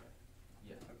start with.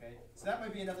 yeah. Okay? So that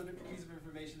might be another piece of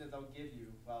information that they'll give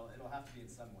you. Well, it'll have to be in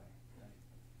some way. Right?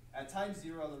 At time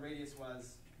 0, the radius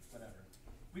was whatever.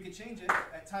 We could change it.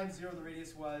 At time 0, the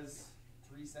radius was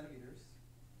 3 centimeters.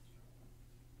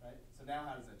 Right? So now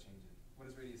how does that change it? What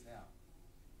is radius now?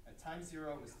 At time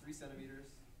 0, it was 3 centimeters.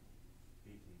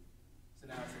 18. So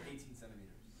now it's at 18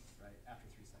 centimeters, right, after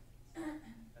 3 seconds.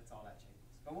 That's all that changes.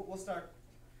 But we'll start,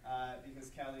 because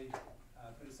Callie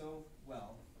put it so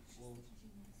well,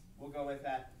 we'll go with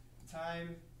that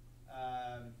time,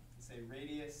 say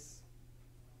radius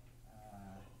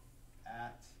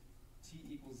at t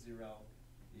equals 0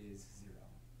 is 0.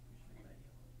 Okay.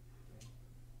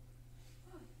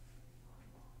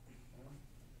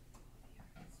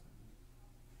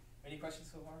 Any questions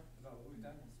so far about what we've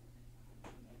done?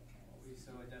 What we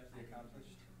so adeptly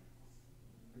accomplished?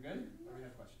 We're good? Or we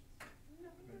have questions? No,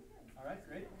 Good. All right,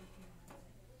 great.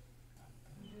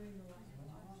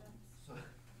 So,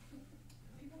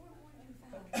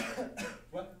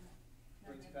 What?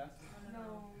 Going too fast? No.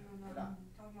 We're not.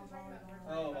 Talking about volleyball.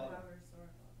 Oh,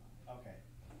 volleyball. Okay.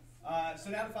 So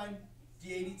now to find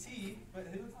DADT, but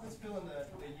let's fill in the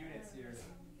units here.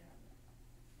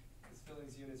 Let's fill in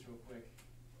these units real quick.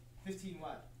 15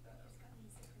 what?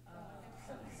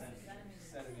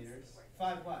 Centimeters.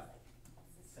 5 what?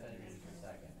 Centimeters per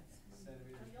second.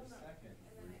 Centimeters per second.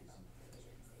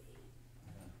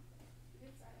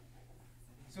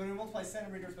 So when we multiply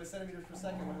centimeters by centimeters per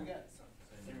second, what do we get?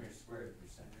 Centimeters squared per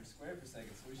second. Centimeters squared per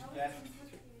second. So we should get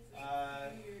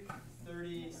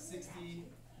 30, 60,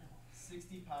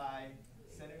 60 pi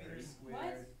centimeters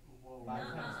squared. Whoa. 5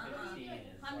 times 15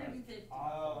 is what? 150.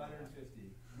 Oh,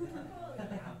 150.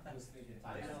 I was thinking.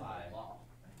 Times 5.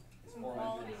 It's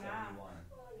 471.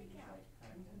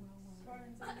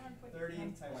 30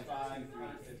 times 5,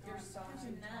 350. You're so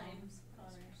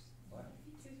What?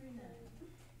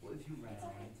 What if you ran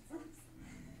away?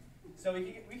 So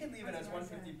we can leave it as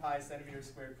 150 pi centimeters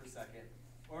squared per second,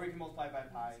 or we can multiply by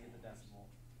pi and get the decimal.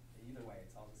 Either way,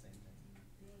 it's all the same thing.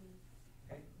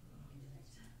 Okay.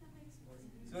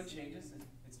 So it changes.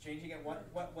 It's changing at what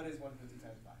is 150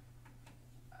 times pi?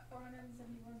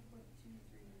 471.239.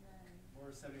 Or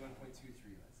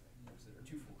 71.23, let's say, or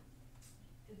 24.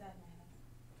 Did that math.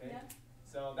 Okay. Yeah.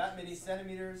 So that many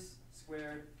centimeters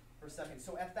squared per second.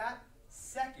 So at that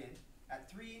second, at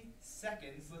 3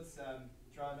 seconds, let's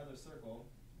draw another circle.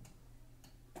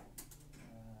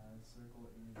 Circle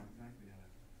is exactly how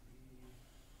to.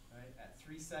 Right. At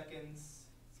 3 seconds,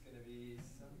 it's going to be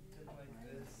something like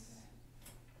this.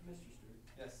 Mr. Stewart,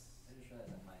 Yes. I just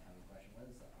realized I might have a question. What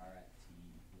is the r at t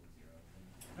equals 0 thing?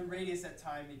 The radius at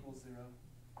time equals 0.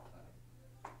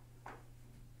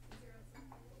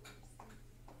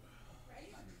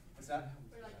 Right? What's that?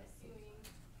 We're like assuming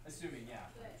Assuming, yeah.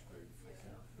 that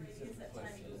Radius at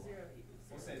time equals 0 equals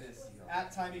We'll say this.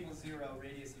 At time equals 0,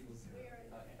 radius equals 0. we are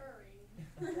Okay.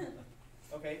 inferring.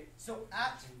 Okay, so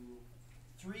at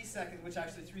 3 seconds, which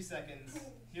actually 3 seconds,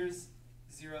 here's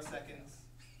 0 seconds,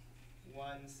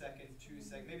 1 second, 2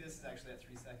 seconds. Maybe this is actually at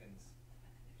 3 seconds.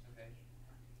 Okay.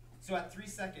 So at 3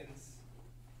 seconds,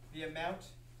 the amount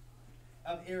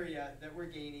of area that we're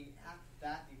gaining at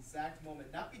that exact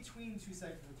moment, not between 2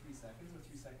 seconds and 3 seconds, or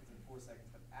 3 seconds and 4 seconds,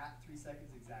 but at 3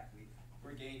 seconds exactly,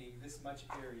 we're gaining this much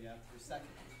area per second,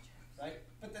 right?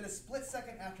 But then a split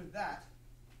second after that,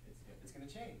 it's going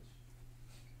to change.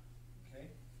 Okay.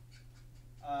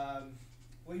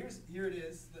 Well, here it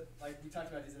is. Like we talked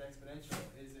about, is it exponential?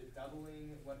 Is it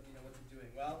doubling? What's it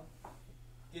doing? Well,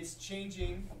 it's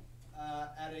changing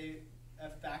at a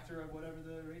factor of whatever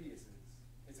the radius is.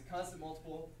 It's a constant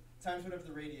multiple times whatever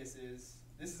the radius is.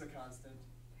 This is a constant,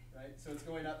 right? So it's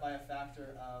going up by a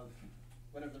factor of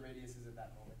whatever the radius is at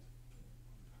that moment.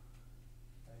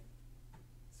 Right?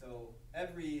 So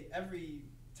every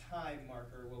time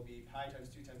marker will be pi times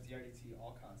 2 times drdt,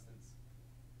 all constants.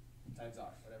 times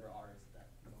r, whatever r is at that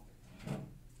moment.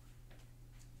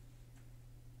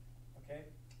 Okay?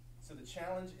 So the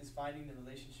challenge is finding the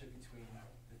relationship between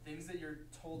the things that you're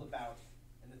told about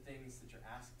and the things that you're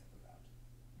asked about.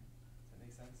 Does that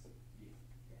make sense? Yes.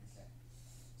 Okay.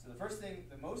 So the first thing,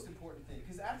 the most important thing,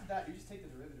 because after that you just take the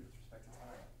derivative with respect to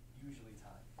time, usually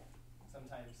time.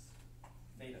 Sometimes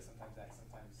theta, sometimes x,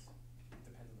 sometimes it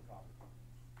depends on the problem.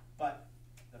 But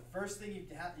the first thing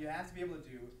you have to be able to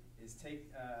do is take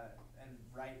and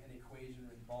write an equation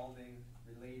involving,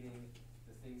 relating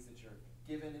the things that you're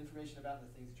given information about and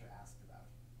the things that you're asked about.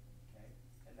 Okay?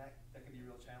 And that could be a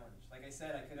real challenge. Like I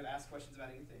said, I could have asked questions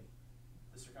about anything.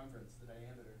 The circumference, the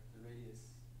diameter, the radius,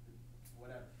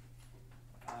 whatever.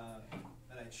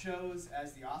 That I chose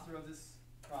as the author of this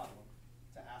problem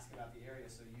to ask about the area,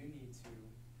 so you need to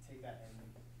take that and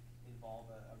involve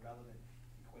a relevant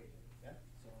equation. Yeah?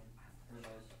 So for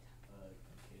those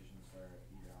occasions where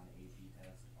either on AP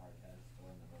test, R test,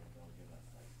 or in the book, they'll give us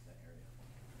like the area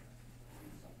something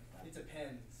like that. It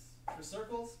depends. For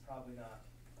circles, probably not.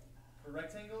 For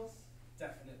rectangles,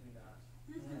 definitely not.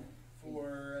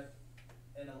 For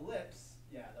an ellipse,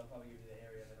 yeah, they'll probably give you the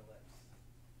area of an ellipse.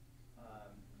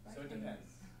 So it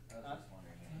depends. I was Huh? just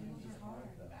wondering. Angles are hard.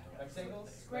 Rectangles?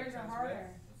 Squares are harder.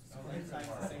 Same size,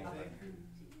 the same thing.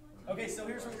 Okay, so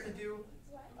here's what we're gonna do.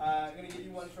 I'm gonna give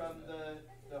you one from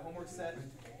the homework set.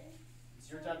 It's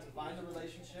your job to find the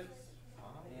relationships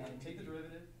and take the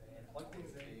derivative and plug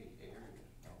things in.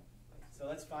 So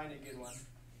let's find a good one.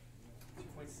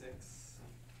 2.6.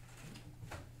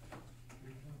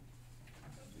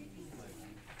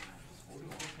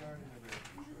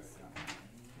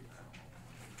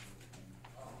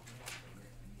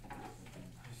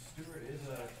 Stuart, is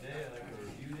a day like a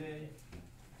review day?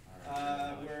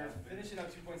 We're finishing up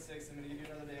 2.6. I'm gonna give you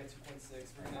another day of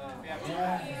 2.6. We're gonna, if we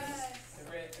have Yes. if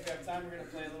we have time, we're gonna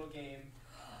play a little game.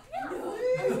 No, are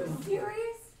you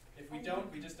serious? If we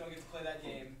don't, we just don't get to play that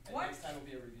game. And What? next time will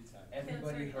be a review time.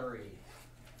 Everybody hurry.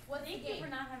 What's the Thank you game? for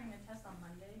not having a test on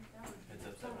Monday. That was It's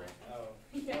upset right? Oh,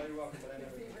 Yeah. well, you're welcome, but I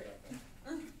never think about that.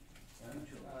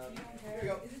 Here we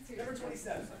go. Number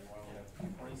 27.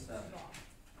 27.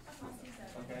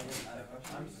 Okay,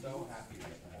 I'm so happy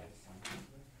right now.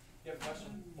 You have a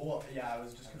question? Well, yeah, I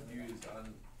was just confused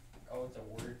on. Oh, it's a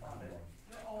word problem.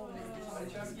 Why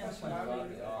did you ask a question while we were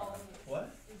doing it? What?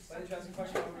 Why did you ask a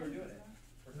question while we were doing it?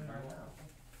 For tomorrow now.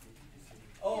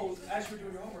 Oh, as you were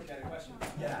doing your homework, you had a question.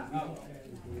 Yeah. Oh.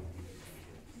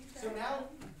 So now,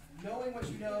 knowing what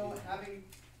you know, having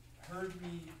heard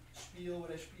me spiel what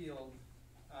I spieled,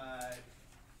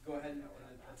 go ahead and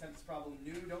attempt this problem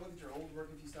new. Don't look at your old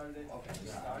work if you started it. Okay.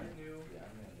 Just start it new. Yeah,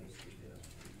 I'm gonna just do this.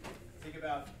 Think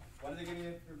about what are they giving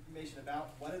you information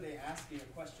about, what are they asking a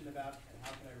question about, and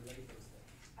how can I relate those things?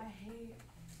 I hate,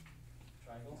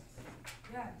 Triangles?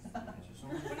 yes.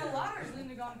 When a ladder is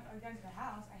leaning against the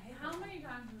house, I hate How that. many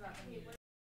times has that been used?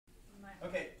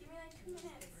 Okay. Give me like 2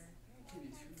 minutes. Give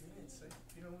you 2 minutes.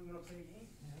 You know we want to play a game.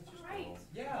 Right.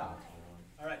 Yeah.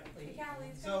 All right. Hey, Callie,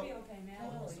 it's So- gonna be okay, man.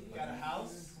 We got a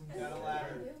house. We got a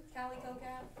ladder. Callie,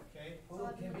 co-cap. Okay. So I'll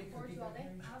have to look forward to all day.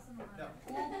 Awesome. No.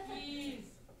 Cookies.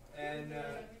 And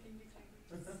Everything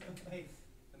between. hey,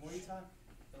 the more you talk,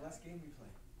 the less game we play.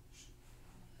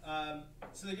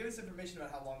 So they give us information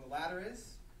about how long the ladder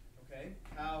is, okay,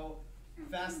 how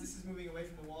fast this is moving away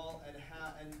from the wall,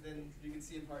 and then you can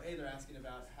see in part A they're asking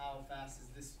about how fast is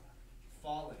this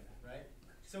falling, right?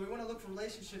 So we want to look for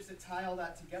relationships that tie all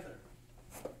that together,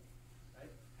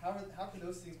 right? How can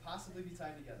those things possibly be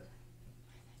tied together?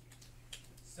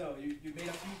 So you made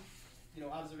a few,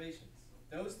 observations.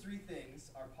 Those 3 things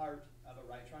are part of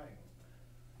a right triangle,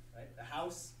 right? The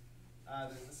house,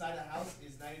 the side of the house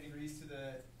is 90 degrees to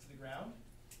the ground.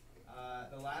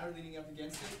 The ladder leaning up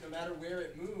against it, no matter where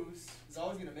it moves, is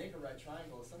always going to make a right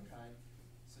triangle of some kind.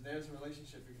 So there's a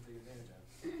relationship we can take advantage of,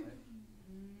 right?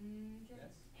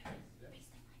 Yes? Yes?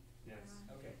 Yes.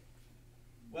 Okay.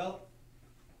 Well,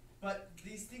 but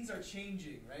these things are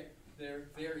changing, right? They're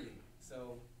varying,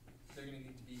 so they're going to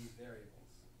need to be variables.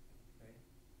 Okay?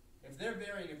 If they're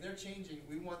varying, if they're changing,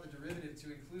 we want the derivative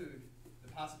to include the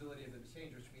possibility of them to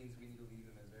change, which means we need to leave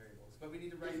them as variables. But we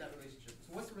need to write that relationship.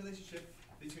 So what's the relationship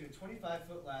between a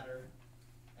 25-foot ladder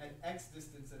and x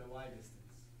distance and a y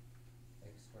distance?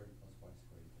 X squared plus y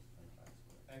squared equals 25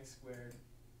 squared. X squared,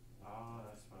 Ah,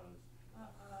 that's fun.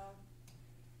 Uh-oh.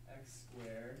 x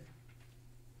squared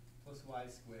plus y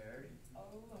squared Oh.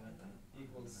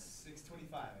 equals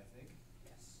 625, I think.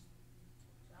 Yes.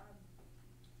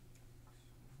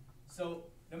 So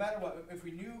no matter what, if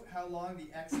we knew how long the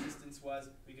x distance was,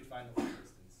 we could find the y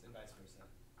distance, and vice versa,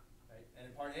 right? And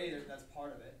in part A, that's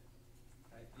part of it,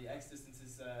 right? The x distance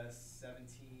is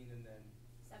 17 and then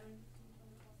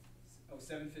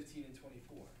 7, 15, and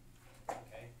 24.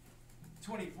 Okay.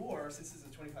 24, since this is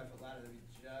a 25-foot ladder, that'd be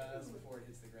just before it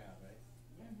hits the ground, right?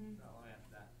 Mhm. Not long after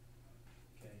that.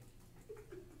 Okay.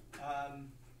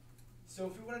 So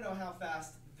if we want to know how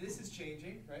fast this is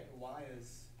changing, right? Y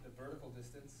is the vertical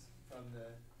distance from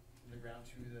the ground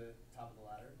to the top of the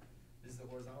ladder. This is the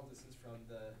horizontal distance from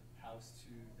the house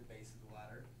to the base of the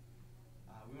ladder.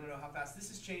 We want to know how fast this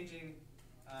is changing,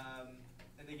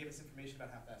 and they give us information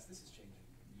about how fast this is changing.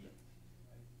 Yeah.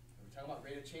 Right? So we're talking about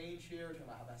rate of change here. We're talking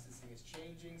about how fast this thing is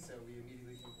changing. So we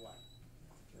immediately think what?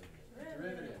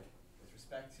 Derivative with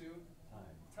respect to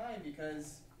Time. time,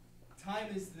 because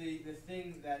time is the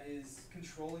thing that is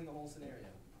controlling the whole scenario.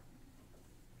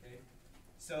 Okay?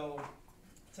 So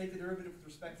take the derivative with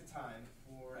respect to time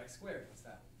for x squared. What's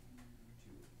that?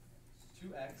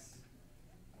 2x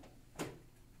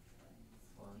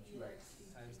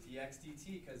times dx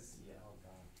dt, because Yeah, oh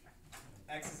god.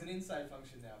 x is an inside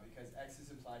function now, because x is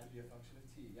implied to be a function of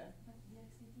t, yeah? But the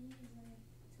XCD is only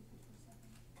 2 feet per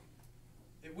second.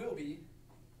 It will be.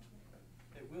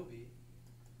 It will be.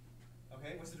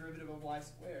 Okay, what's the derivative of y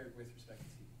squared with respect to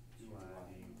t? 2y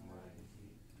dt.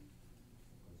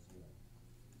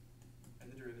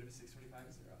 And the derivative of 625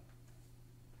 is 0.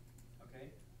 Okay?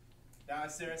 Now,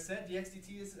 as Sarah said, dx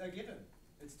dt is a given.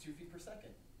 It's 2 feet per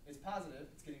second. It's positive,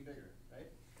 it's getting bigger, right?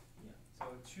 Yeah. So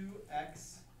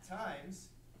 2x times,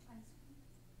 Times,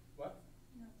 what?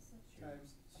 no, so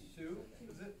Times 2,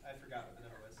 was it? I forgot what the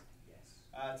number was.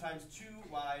 Yes. Times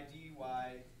 2y dy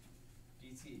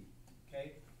dt.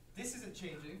 Okay? This isn't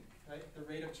changing, right? The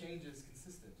rate of change is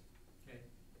consistent. Okay?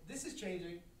 This is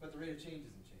changing, but the rate of change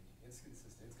isn't changing. It's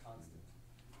consistent, it's constant.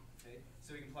 Okay?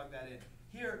 So we can plug that in.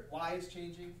 Here, y is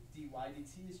changing, dy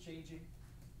dt is changing.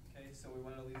 Okay, so we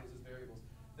want to leave those as variables.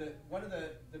 One of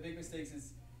the big mistakes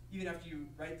is even after you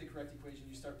write the correct equation,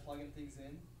 you start plugging things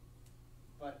in.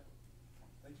 But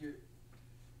like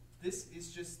this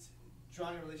is just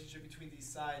drawing a relationship between these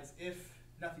sides if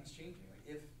nothing's changing. Like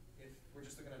if we're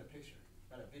just looking at a picture,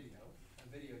 not a video. A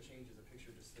video changes, a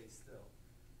picture just stays still.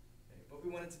 Okay, but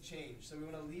we want it to change, so we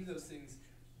want to leave those things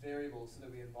variables so that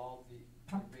we involve the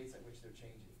rates at which they're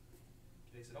changing.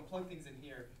 Okay, so don't plug things in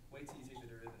here. Wait till you take the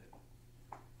derivative.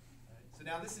 So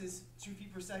now this is 2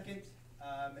 feet per second,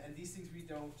 and these things we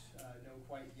don't know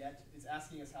quite yet. It's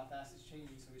asking us how fast it's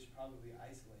changing, so we should probably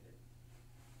isolate it.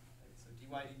 Right, so dy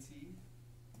dt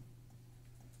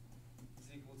is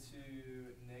equal to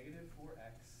negative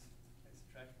 4x, okay,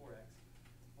 subtract 4x,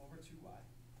 over 2y.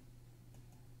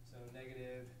 So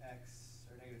negative x,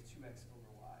 or negative 2x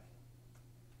over y.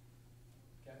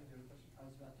 Gavin, do you have a question? I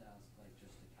was about to ask, like,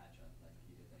 just to catch up, like,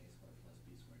 you did the a squared plus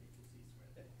b squared equals c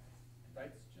squared. Yeah. And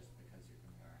Right. that's just because you're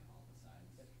comparing all the sides,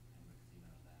 Yep. and because you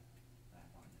know that that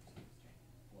one is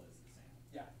changing, well, is the same.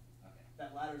 Yeah, Okay.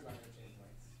 that ladder's not going to change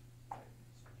lengths. Right.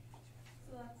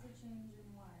 So that's the change in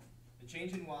Y. The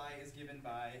change in y is given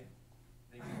by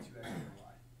negative 2x over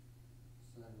y.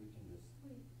 So then we can just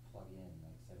Wait, plug in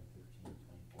like 7, 15,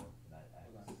 24 for that x.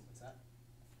 Hold on, what's that?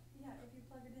 yeah, if you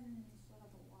plug it in, then you still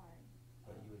have a Y.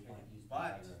 But you would want to use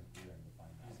But- Pythagorean theorem to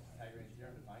find that. Use Pythagorean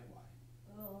theorem to find y.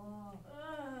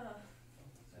 Ugh.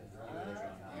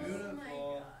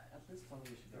 Beautiful. At this point,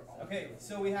 we should. Okay,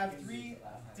 so we have three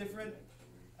different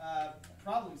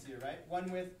problems here, right?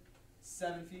 One with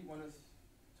 7 feet, one with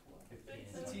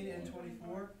 15 and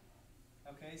 24.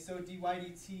 Okay, so dy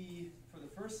dt for the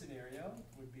first scenario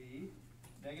would be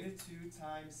negative 2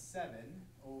 times 7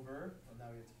 over, well now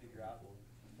we have to figure out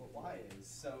what y is.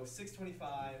 So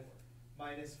 625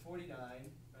 minus 49,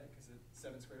 right, because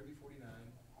 7 squared would be 49.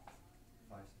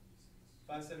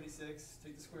 576,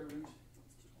 take the square root,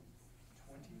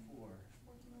 24.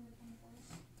 14 over 24.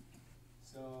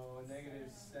 So negative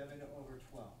 7 over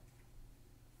 12.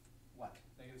 What?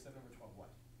 Negative 7 over 12 what?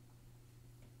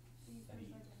 Feet per Feet.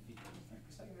 second. Feet per Feet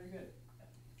per second, very good.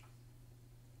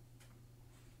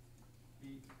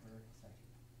 Feet per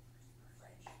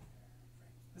second.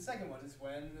 The second one is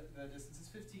when the distance is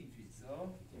 15 feet.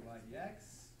 So dy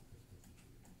dx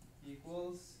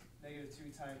equals negative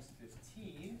 2 times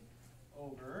 15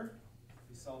 over,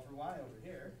 we solve for y over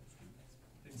here.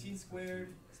 15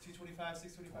 squared is 225,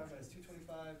 625 minus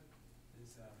 225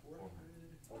 is 400.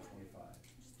 425.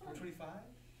 425?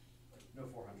 No,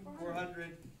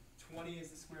 400. 420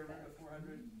 is the square root of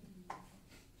 400.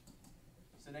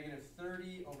 So negative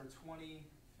 30 over 20,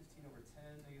 15 over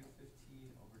 10, negative 15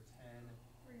 over 10.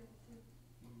 3 over 2.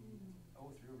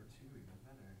 Oh, 3 over 2, even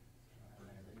better.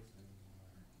 What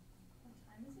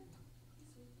time is it?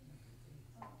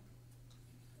 Oh.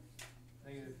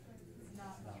 Negative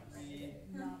Not 3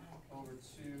 Not over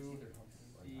 2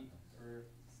 d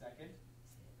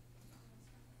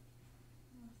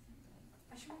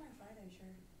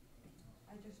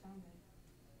just found it.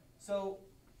 So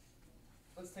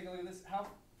let's take a look at this.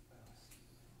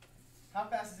 How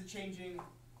fast is it changing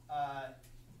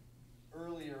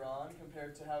earlier on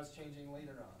compared to how it's changing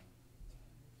later on?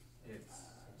 It's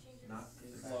Changes. not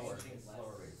It's Slower, actually it's less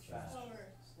slower rate, fast. Slower.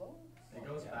 Slow? It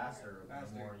goes Yeah. faster the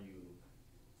Faster. more you.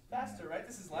 Faster, right?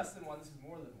 This is less than 1, this is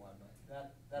more than 1.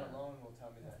 That Yeah. alone will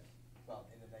tell me that, well,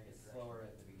 in the negative It's direction. slower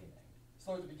at the beginning.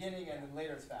 Slower at the beginning and then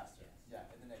later it's faster. Yes.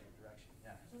 Yeah, in the negative direction.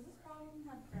 Yeah. Does this problem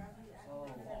have gravity acting Oh, on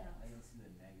it or no? I can see the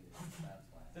negatives, that's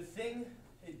why. The thing,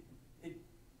 it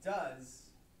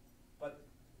does, but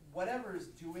whatever is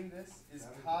doing this is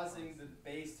causing the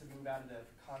base to move out at a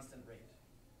constant rate.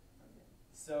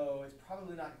 So it's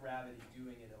probably not gravity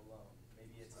doing it alone.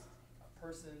 Maybe it's a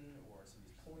person or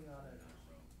somebody's pulling on it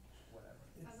or whatever.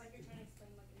 Sounds like you're trying to explain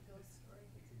like a ghost story.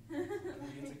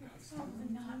 Maybe it's a ghost. Probably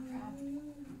not gravity.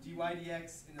 dy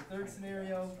dx in the third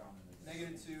scenario, Strong in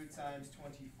this. -2 times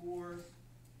 24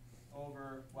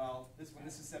 over, well, this one,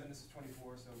 this is 7, this is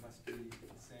 24, so it must be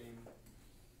the same.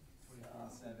 24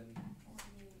 and 7,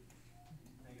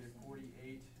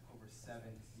 -48 over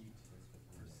 7 feet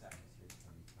per second.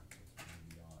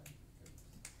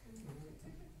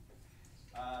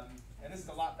 And this is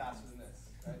a lot faster than this,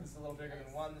 right? This is a little bigger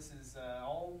than 1. This is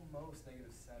almost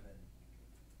 -7.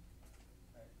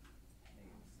 Right.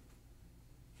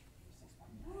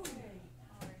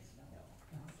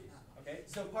 Okay,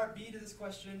 so part B to this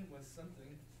question was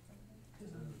something.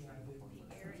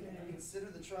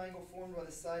 Consider the triangle formed by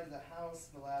the side of the house,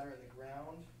 the ladder, and the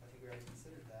ground. I think we already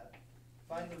considered that.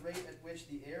 Find the rate at which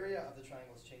the area of the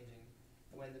triangle is changing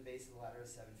when the base of the ladder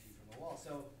is 7 feet from the wall.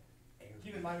 So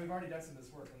keep in mind, we've already done some of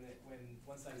this work. When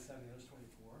one side is 7, the other is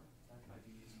 24. That might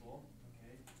be useful.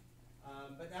 Okay.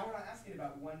 But now we're not asking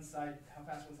about one side, how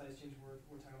fast one side is changing. We're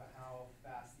talking about how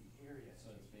fast the area is So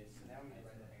it's changing. based So on now we height can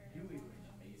write of a the new area. equation.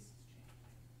 The base is changing.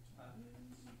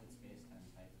 It's base times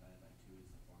height divided by 2 is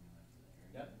the formula for the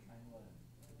area Yep. of the triangle,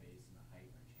 and the base and the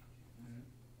height are changing. Mhm.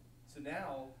 So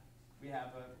now we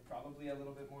have probably a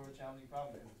little bit more of a challenging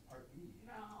problem, and it's part B.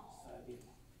 No.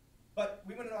 But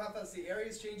we want to know how fast the area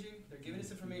is changing. They're giving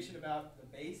us information about the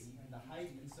base and the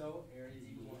height, and so area is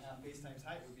equal to half base times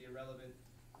height would be a relevant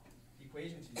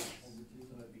equation to use. Over 2,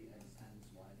 so it'd be x times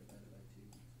y divided by 2.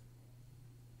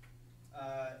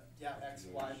 Yeah, x,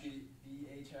 y, b,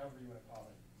 h, however you want to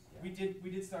call it. We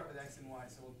did start with x and y,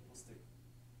 so we'll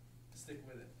stick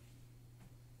with it.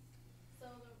 So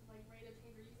the like rate of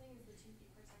change we're using is the 2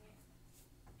 feet per second.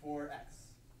 For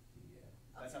x, Yeah.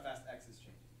 that's how fast x is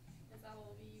changing. Is that what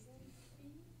we'll be using?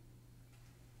 B?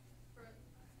 For like,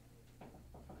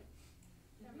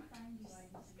 Did never we mind. find Just dy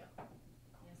go. Yes,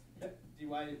 we Yep, did.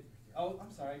 dy. Oh,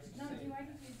 I'm sorry. Did you No, say? dy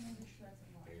dt is maybe shreds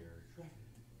and y. Fair traffic.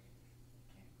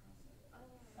 Can't cross that.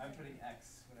 Oh, I'm putting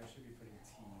x when I should be putting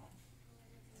t.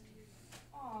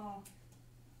 Aw.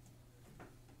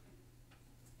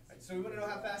 Right, so we want to know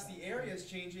how fast the area is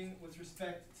changing with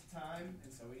respect to time,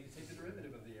 and so we need to take the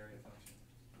derivative of the area function.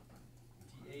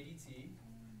 dA dt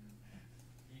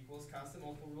equals constant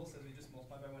multiple rule, says we just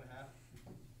multiply by 1/2.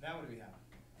 Now what do we have?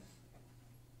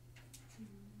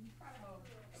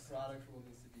 A product rule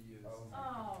needs to be used. Oh,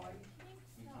 are you kidding?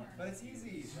 You Darn. can't- But it's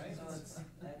easy, right? So it's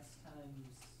x times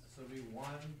So it'd be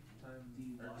 1 times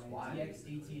dy or dx y.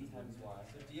 dt times y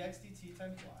So dx dt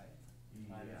times y,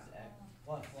 times Yeah. x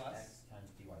plus Plus x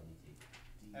times dy dt.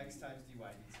 x times dy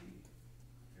dt.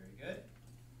 Very good.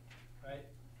 Right?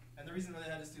 And the reason why they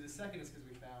had us do the second is because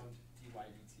we found dy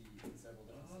dt in several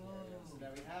different scenarios. So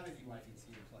now we have a dy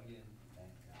dt to plug in.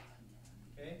 Thank God.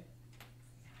 Okay?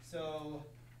 So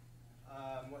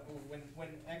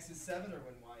when x is 7 or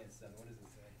when y is 7? What does it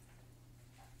say?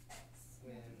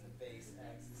 When the base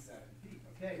x is 7 feet.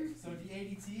 Okay, so dA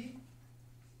dt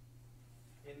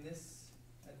in this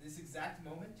at this exact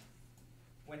moment,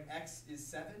 when x is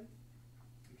 7,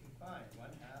 we can find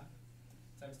 1/2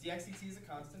 times dx dt is a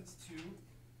constant, it's 2,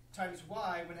 times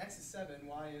y, when x is 7,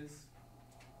 y is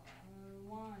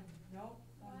 1. Nope.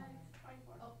 One, 1.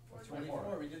 24. Oh, we're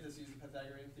 24. We did this using the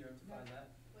Pythagorean theorem to find that.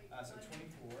 Wait, So what?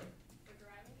 24. We're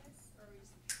deriving this, or we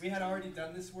just? We had already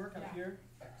done this work up Yeah. here.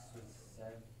 X was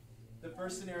 7. The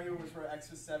first scenario was where x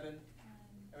was 7,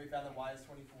 And and we found that y is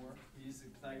 24. We used the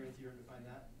Pythagorean theorem to find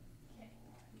that. Okay.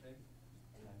 Okay.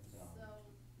 And Times, so,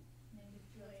 negative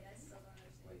 2 wait, I still don't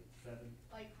understand. Wait. 7.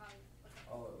 Like how, what?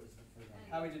 Oh, it was the first one.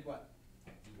 How we did what?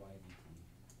 dy dt.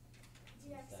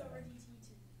 dx over 7. dt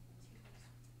to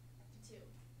 2.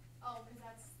 Oh, because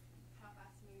that's how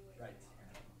fast we wait Right. for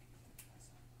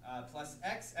water. Plus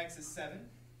x is 7,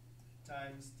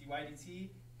 times dy dt.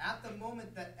 At the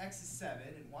moment that x is 7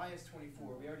 and y is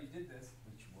 24, we already did this,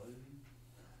 Which was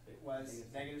it was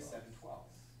Negative negative 7/12. 7/12.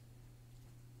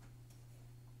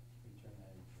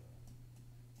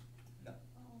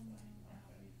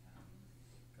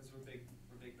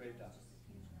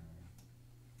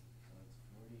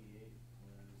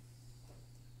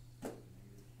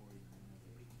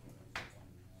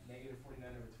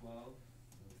 12.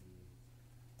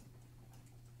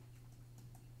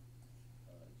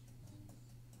 Oh,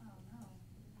 no.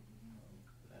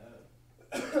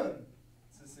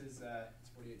 So this is it's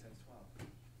 48 times 12.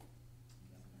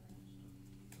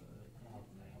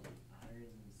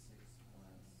 106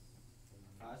 plus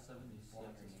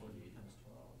 576 is 48 times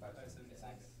 12.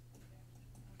 576.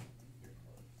 You're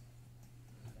close.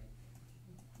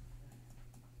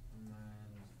 And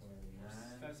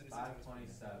then 576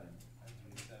 527.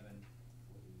 527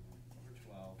 over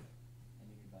 12 And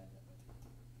you divide that by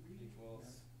 2. equals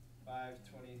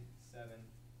 527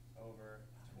 over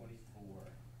 24.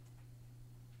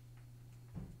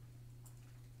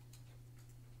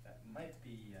 That might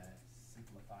be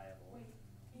simplifiable. Wait,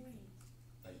 wait.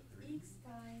 Like 3? X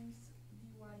times dy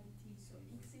dt, so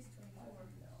x is 24.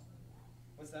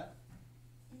 What's that?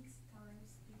 X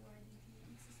times dy dt,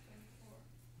 x is 24.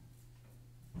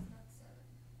 It's not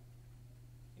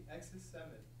 7. X is 7.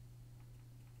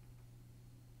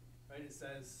 Right, it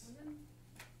says, Wasn't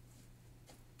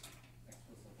X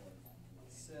was the horizontal.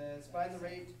 says find the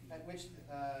rate at which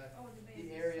oh, the base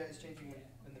the is area 7. is changing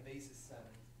when the base is 7.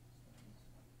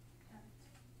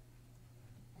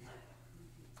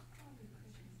 Oh, good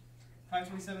question.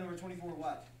 527 over 24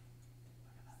 what?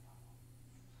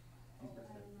 Oh, I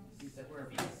don't know. You said we're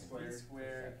B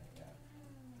squared Yeah.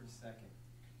 per second.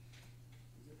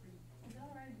 Is that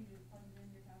alright if you just plug it in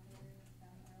your calculator and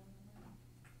found the real number?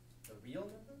 The real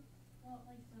number? Well,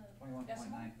 like the.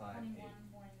 21.958.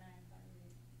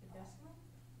 21.958. The decimal?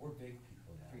 We're big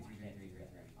people now. We can't do that.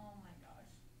 Oh my gosh.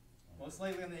 Most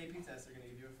likely on the AP test, they're going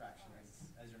to give you a fraction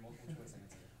as your multiple choice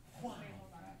answer. Wait, hold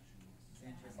on.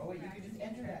 Oh wait, you can just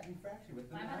enter that in fraction with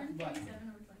the math button.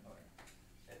 527 over 24.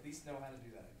 At least know how to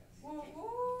do that, I guess. Whoa,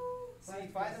 whoa. See,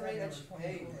 find the rate at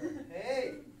hey, 527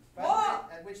 hey, find the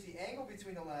rate at which the angle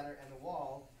between the ladder and the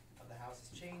wall of the house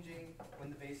is changing when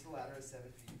the base of the ladder is 7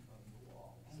 feet from the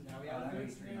wall. So now we have a new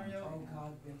scenario. Oh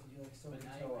god, we have to do like so But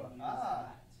much. now you can use Ah.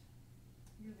 that.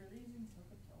 You're really using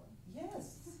SoCotoa? Yes.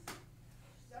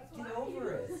 That's Get what I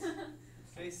over it.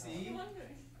 Okay, see,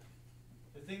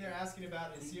 the thing they're asking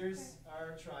about is here's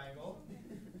our triangle.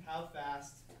 How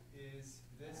fast is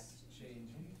this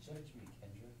changing? Judge me,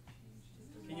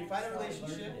 Kendra. Can you find a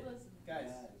relationship? Listen. Guys,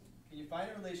 can you find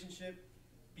a relationship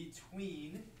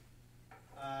between,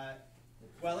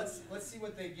 well, let's see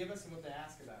what they give us and what they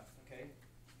ask about, okay?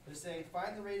 They're saying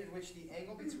find the rate at which the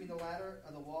angle between the ladder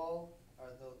and the wall, or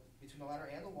between the ladder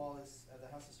and the wall is,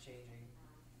 the house is changing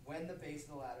when the base of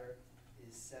the ladder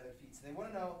is 7 feet. So they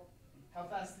want to know how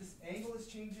fast this angle is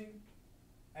changing,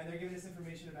 and they're giving us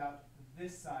information about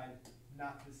this side,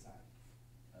 not this side.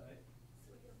 Right?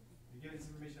 They're giving us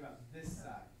information about this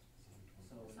side.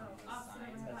 So So, the opposite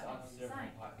sine, over That's Sine. opposite of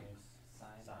Sine. hypotenuse.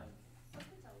 sine Sine.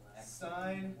 of x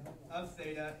Sine of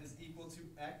theta is equal to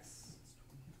x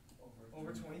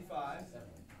over 25, 7.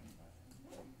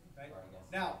 right? Or I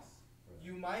guess Now, it's for-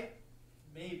 you might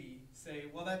maybe say,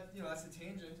 well, that that's a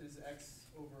tangent is x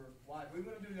over y. We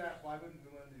wouldn't do that. Why wouldn't we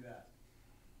want to do that?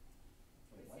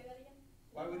 Wait, Say what? that again?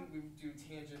 Why wouldn't we do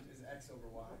tangent is x over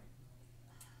y?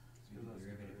 So the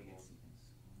derivative against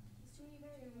It's too many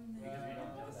variables. Because we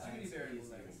don't know It's that. too many It's variables.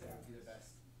 easy I to would say do. would be the best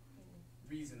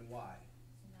reason why.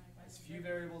 So now if I As do few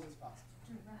that- variables as possible.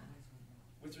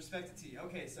 With respect to t.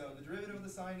 Okay, so the derivative of the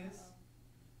sine is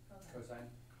Cosine.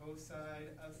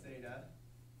 cosine of theta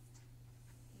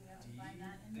You have to d find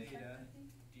that in the theta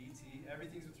spreadsheet? dt.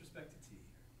 Everything's with respect to t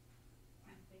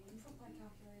here. You put my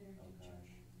calculator Oh into gosh.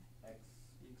 German. X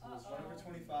equals Uh-oh. 1 over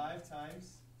 25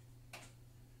 times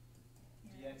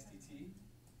Yeah. dx dt.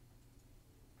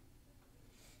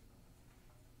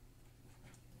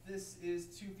 This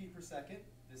is 2 feet per second.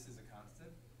 This is a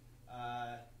constant.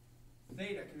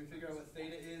 Theta, can we figure out what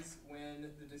theta is when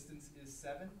the distance is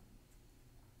 7?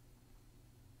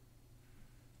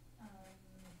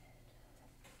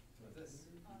 So what's this?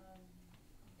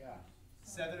 Yeah.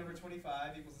 7 over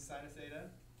 25 equals the sine of theta.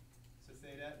 So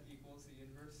theta equals the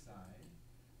inverse sine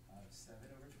of 7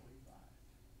 over 25.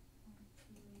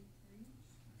 283.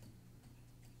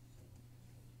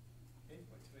 Okay,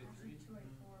 what, 283? Actually,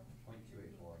 284.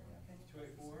 0.284, yeah.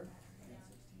 284? Yeah.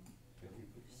 If you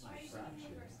put some Why did you fraction,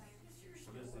 do inverse sine?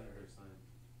 What is the inverse sine?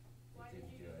 Why it did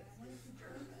didn't you do do it. that? What is the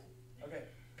German? Okay,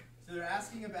 so they're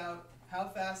asking about how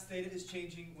fast theta is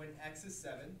changing when x is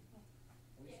 7.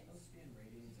 Are we Yes. supposed to be in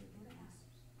radians or degrees?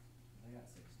 I got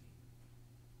 60.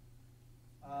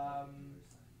 Inverse sine of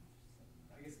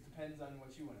I guess it depends on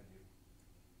what you want to do.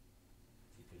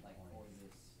 you could like point. for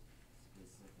this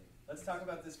specific. Let's talk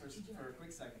about this for a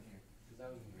quick second here. Because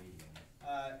that was in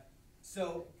radian.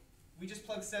 So we just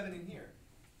plug 7 in here,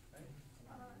 right?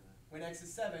 Something like that. When x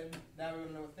is 7, now we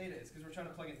want to know what theta is, because we're trying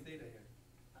to plug in theta here.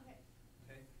 Okay.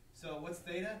 Okay. So what's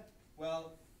theta?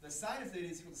 Well, the sine of theta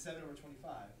is equal to 7 over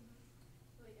 25.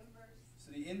 So the inverse.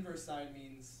 So the inverse sign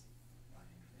means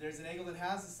there's an angle that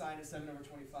has the sine of 7 over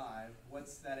 25.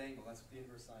 What's that angle? That's what the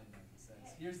inverse sign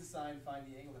says. Here's the sign, find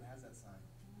the angle that has that sign.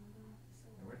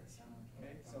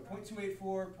 Okay, so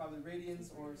 0.284, probably radians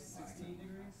or 16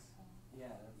 degrees. Yeah,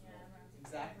 that's Yeah, right. around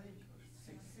Exactly.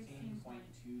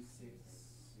 16.260.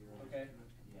 Okay.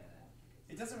 Yeah.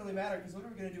 It doesn't really matter, because what are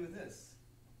we going to do with this?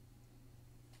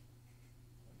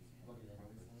 Plug it in.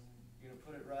 You're going to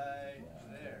put it right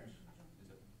there.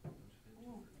 So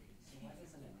why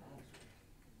doesn't it matter?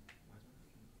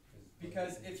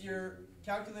 Because if your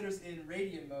calculator's in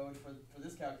radian mode for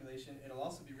this calculation, it'll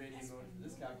also be radian mode for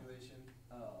this calculation.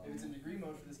 Oh. If it's in degree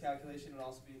mode for this calculation, it'll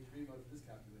also be in degree mode for this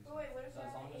calculation. But wait, what if So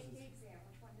as they're on long an as AP it's- exam?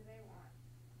 Which one do they want?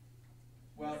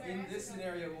 Well, Because in they're this actually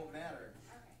scenario, it going won't matter,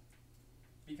 Okay.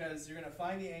 because you're going to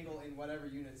find the angle in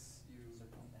whatever units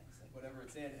whatever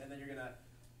it's in, and then you're going to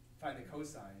find the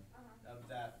cosine Uh-huh. of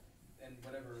that, and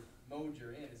whatever mode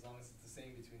you're in, as long as it's the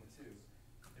same between the two,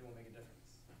 it won't make a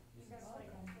difference. You guys like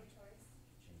multiple choice?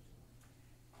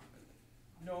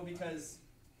 No, because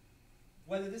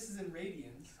whether this is in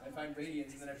radians, I find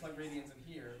radians, and then I plug radians in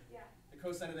here, Yeah. the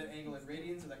cosine of that angle in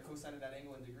radians or that cosine of that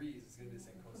angle in degrees is going to be the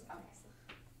same cosine. Okay.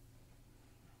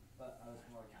 But I was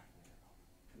more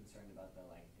concerned about the,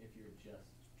 like, if you're just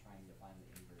trying to find the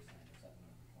inverse sine of 7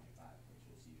 over 25, which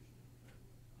is usually.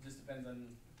 It just depends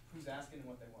on who's asking and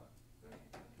what they want. Do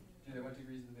they want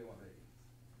degrees or do they want radians?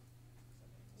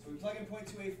 So we plug in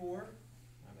 0.284,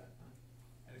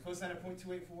 and the cosine of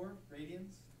 0.284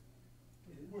 radians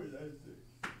is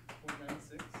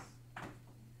 0.96.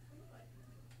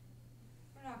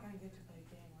 We're not gonna get to play a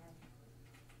game, are we?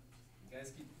 You guys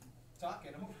keep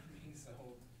talking over me, so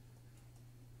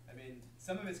I mean,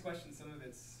 some of it's questions, some of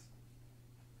it's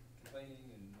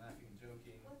complaining and laughing and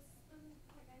joking. What's the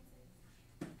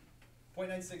 0.96?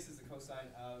 0.96 is the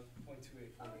cosine of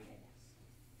 0.284 Okay. radians.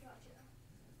 Gotcha.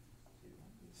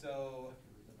 So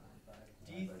d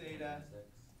theta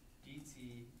 6.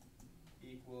 dt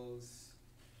equals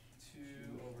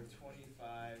 2 over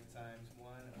 25 times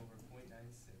 1 over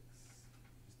 0.96. Just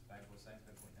divide both sides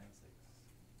by 0.96.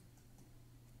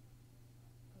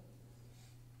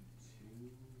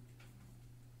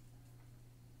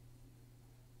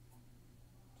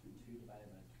 2 divided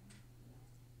by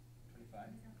 25?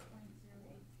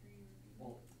 0.083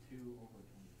 well, 2 over 24.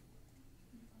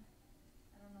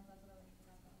 I don't know if that's what I would have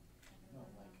forgot though. No,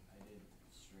 like, I did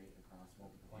straight across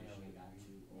multiplication, I got 2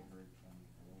 over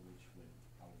 24, which would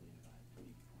probably divide to be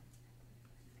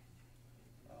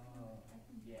 20. Oh.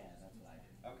 Yeah, that's what I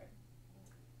did. Okay.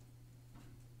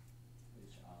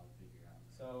 Which I'll figure out.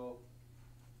 So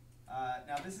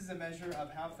now this is a measure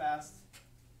of how fast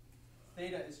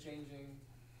theta is changing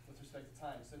with respect to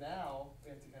time. So now we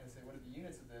have to kind of say, what are the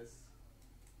units of this?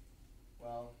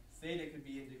 Well, theta could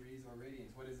be in degrees or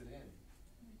radians. What is it in?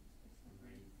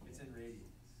 It's in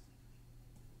radians.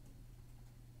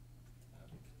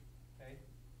 Okay.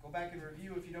 Go back and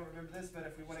review if you don't remember this, but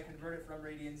if we want to convert it from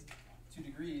radians to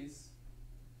degrees,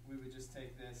 we would just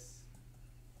take this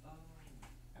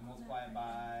and multiply it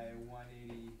by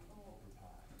 180 over pi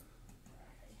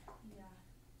Yeah.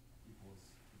 equals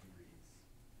degrees.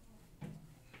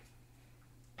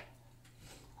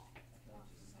 I'll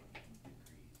just say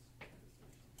degrees, because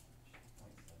there's so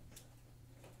much.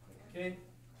 Okay.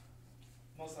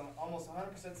 Almost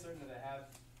 100% certain that I have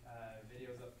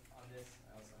videos up on this.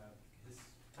 I also have this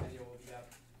video will be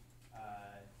up.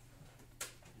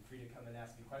 You're free to come and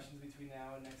ask me questions between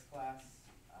now and next class,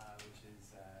 which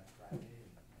is Friday,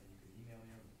 and you could email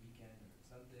me over the weekend or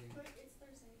something. Wait, it's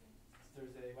Thursday. It's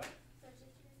Thursday, what? Thursday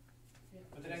today.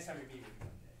 But the next time we meet will be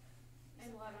Monday. And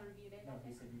we'll have a review day No, that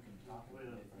he day. said you can talk Wait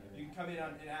about a it. minute. You can come in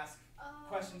and ask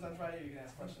questions on Friday, or you can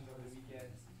ask questions over the weekend.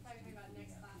 Talking about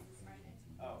next class is Friday.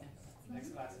 Oh,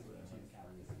 next class is Monday. And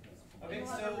Okay,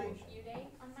 we'll have so a review day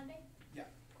on Monday? yeah.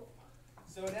 Cool.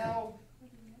 So now,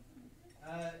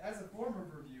 as a formal